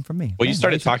 Last question from me. Well, you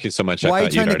started talking so much, I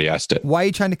thought you'd already asked it. Why are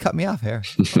you trying to cut me off here?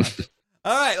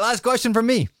 All right, last question from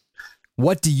me.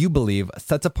 What do you believe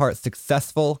sets apart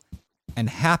successful and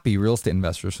happy real estate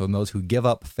investors from those who give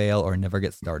up, fail, or never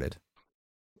get started?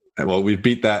 Well, we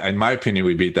beat that. In my opinion,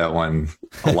 we beat that one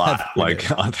a lot,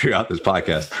 throughout this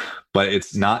podcast. But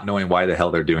it's not knowing why the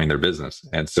hell they're doing their business.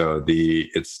 And so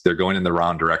they're going in the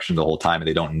wrong direction the whole time and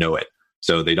they don't know it.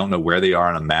 So they don't know where they are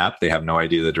on a map. They have no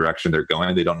idea the direction they're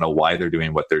going. They don't know why they're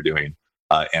doing what they're doing,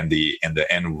 and the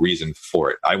end reason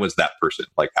for it. I was that person,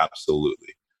 like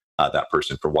absolutely that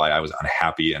person for why I was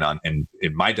unhappy and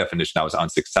in my definition, I was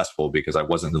unsuccessful because I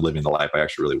wasn't living the life I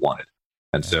actually really wanted.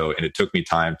 And so, and it took me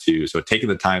time taking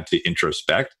the time to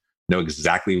introspect, know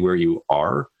exactly where you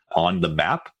are on the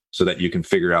map so that you can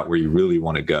figure out where you really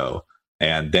want to go.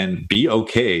 And then be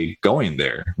okay going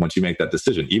there once you make that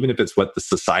decision, even if it's what the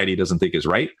society doesn't think is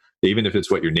right, even if it's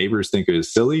what your neighbors think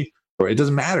is silly, or it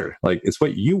doesn't matter. Like, it's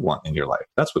what you want in your life.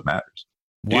 That's what matters.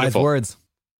 Wise words.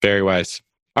 Very wise.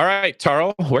 All right,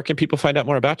 Tarl, where can people find out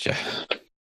more about you?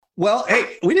 Well,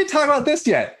 hey, we didn't talk about this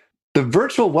yet. The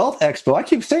Virtual Wealth Expo, I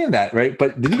keep saying that, right?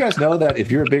 But did you guys know that if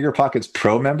you're a Bigger Pockets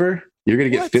Pro member, you're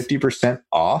going to get 50%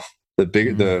 off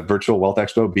the Virtual Wealth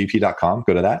Expo, bp.com.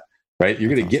 Go to that. Right,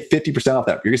 you're going to get 50% off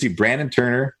that. You're going to see Brandon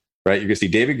Turner, right? You're going to see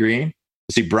David Green, you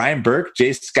see Brian Burke,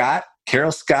 Jay Scott,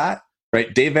 Carol Scott,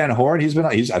 right? Dave Van Horn. I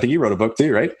think he wrote a book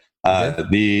too, right? Most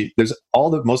of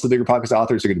the Bigger Pockets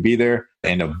authors are going to be there,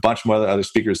 and a bunch of other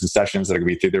speakers and sessions that are going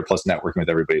to be through there, plus networking with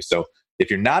everybody. So if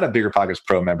you're not a Bigger Pockets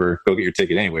Pro member, go get your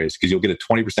ticket anyways, because you'll get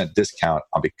a 20% discount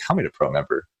on becoming a pro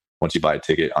member once you buy a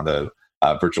ticket on the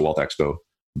Virtual Wealth Expo,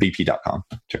 bp.com.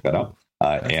 Check that out.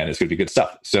 And it's going to be good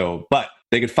stuff. So, but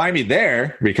they could find me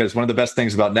there because one of the best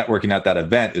things about networking at that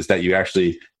event is that you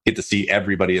actually get to see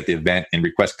everybody at the event and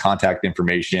request contact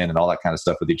information and all that kind of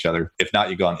stuff with each other. If not,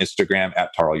 you go on Instagram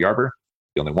at Tarl Yarber,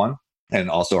 the only one. And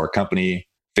also our company,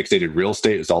 Fixated Real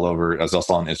Estate, is all over. It's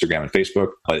also on Instagram and Facebook,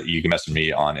 but you can message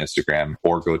me on Instagram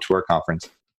or go to our conference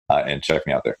and check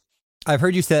me out there. I've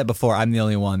heard you say that before. I'm the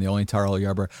only one, the only Tarl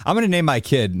Yarber. I'm going to name my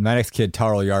next kid,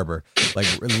 Tarl Yarber, like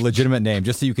a legitimate name,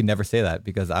 just so you can never say that,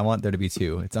 because I want there to be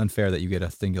two. It's unfair that you get a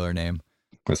singular name.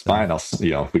 That's fine.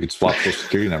 We could swap social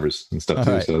security numbers and stuff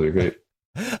too. Right. So they're great.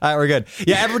 All right, we're good.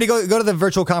 Yeah, everybody go to the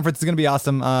virtual conference. It's going to be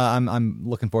awesome. I'm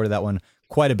looking forward to that one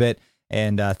quite a bit.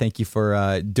 And thank you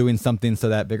for doing something so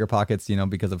that Bigger Pockets,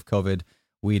 because of COVID,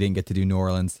 we didn't get to do New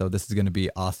Orleans. So this is going to be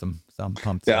awesome. So I'm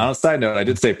pumped. Yeah, on a side note, I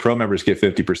did say pro members get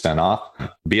 50% off.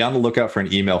 Be on the lookout for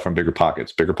an email from Bigger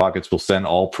Pockets. Bigger Pockets will send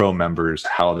all pro members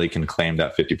how they can claim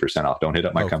that 50% off. Don't hit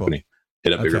up my company. Cool.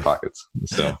 Hit up Bigger Pockets.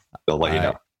 So they'll let you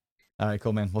know. All right,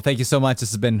 cool, man. Well, thank you so much. This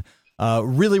has been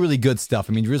really, really good stuff.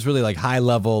 I mean, just really like high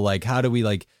level, like how do we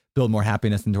like build more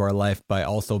happiness into our life by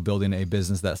also building a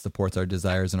business that supports our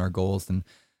desires and our goals, and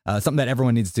something that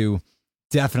everyone needs to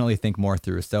definitely think more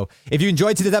through. So if you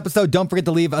enjoyed today's episode, don't forget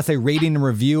to leave us a rating and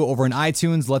review over on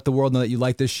iTunes. Let the world know that you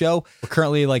like this show. We're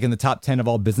currently like in the top 10 of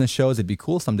all business shows. It'd be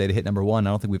cool someday to hit number 1. I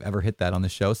don't think we've ever hit that on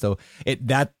this show. So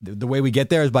the way we get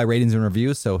there is by ratings and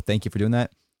reviews. So thank you for doing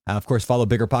that. Of course, follow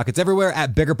Bigger Pockets everywhere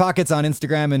at Bigger Pockets on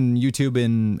Instagram and YouTube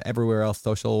and everywhere else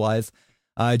social wise.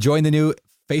 Join the new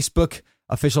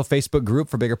official Facebook group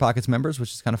for Bigger Pockets members,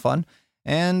 which is kind of fun.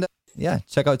 And yeah,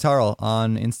 check out Tarl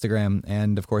on Instagram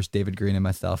and, of course, David Green and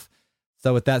myself.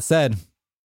 So with that said,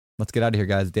 let's get out of here,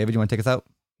 guys. David, you want to take us out?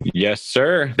 Yes,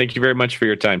 sir. Thank you very much for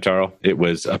your time, Tarl. It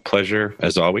was a pleasure,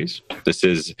 as always. This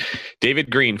is David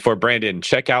Green for Brandon.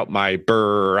 Check out my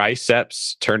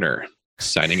biceps Turner.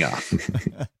 Signing off.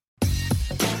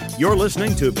 You're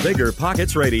listening to Bigger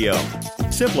Pockets Radio,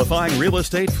 simplifying real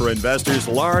estate for investors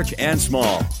large and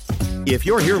small. If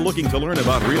you're here looking to learn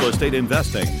about real estate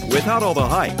investing without all the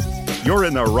hype, you're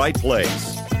in the right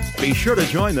place. Be sure to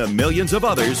join the millions of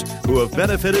others who have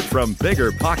benefited from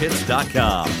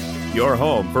BiggerPockets.com, your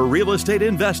home for real estate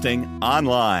investing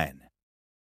online.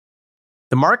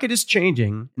 The market is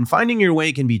changing, and finding your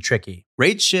way can be tricky.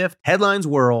 Rates shift, headlines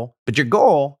whirl, but your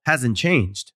goal hasn't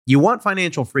changed. You want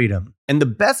financial freedom, and the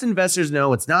best investors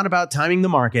know it's not about timing the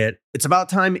market, it's about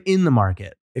time in the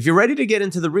market. If you're ready to get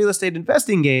into the real estate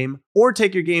investing game or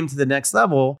take your game to the next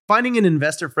level, finding an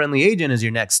investor-friendly agent is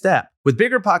your next step. With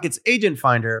Bigger Pockets Agent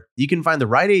Finder, you can find the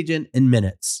right agent in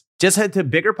minutes. Just head to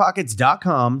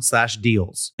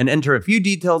biggerpockets.com/deals and enter a few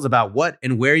details about what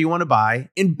and where you want to buy,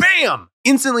 and bam!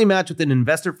 Instantly match with an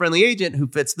investor-friendly agent who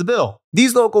fits the bill.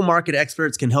 These local market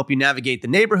experts can help you navigate the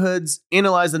neighborhoods,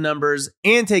 analyze the numbers,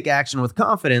 and take action with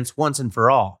confidence once and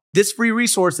for all. This free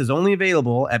resource is only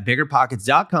available at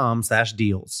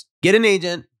biggerpockets.com/deals. Get an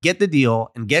agent, get the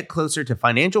deal, and get closer to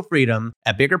financial freedom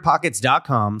at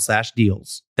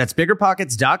biggerpockets.com/deals. That's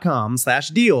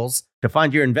biggerpockets.com/deals to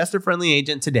find your investor-friendly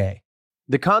agent today.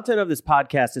 The content of this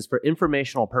podcast is for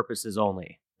informational purposes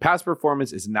only. Past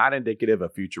performance is not indicative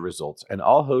of future results, and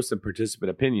all host and participant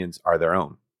opinions are their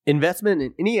own. Investment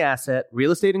in any asset,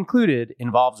 real estate included,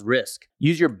 involves risk.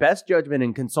 Use your best judgment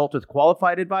and consult with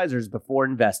qualified advisors before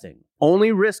investing.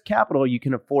 Only risk capital you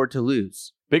can afford to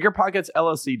lose. Bigger Pockets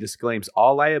LLC disclaims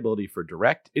all liability for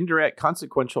direct, indirect,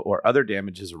 consequential, or other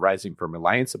damages arising from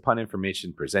reliance upon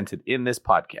information presented in this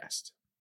podcast.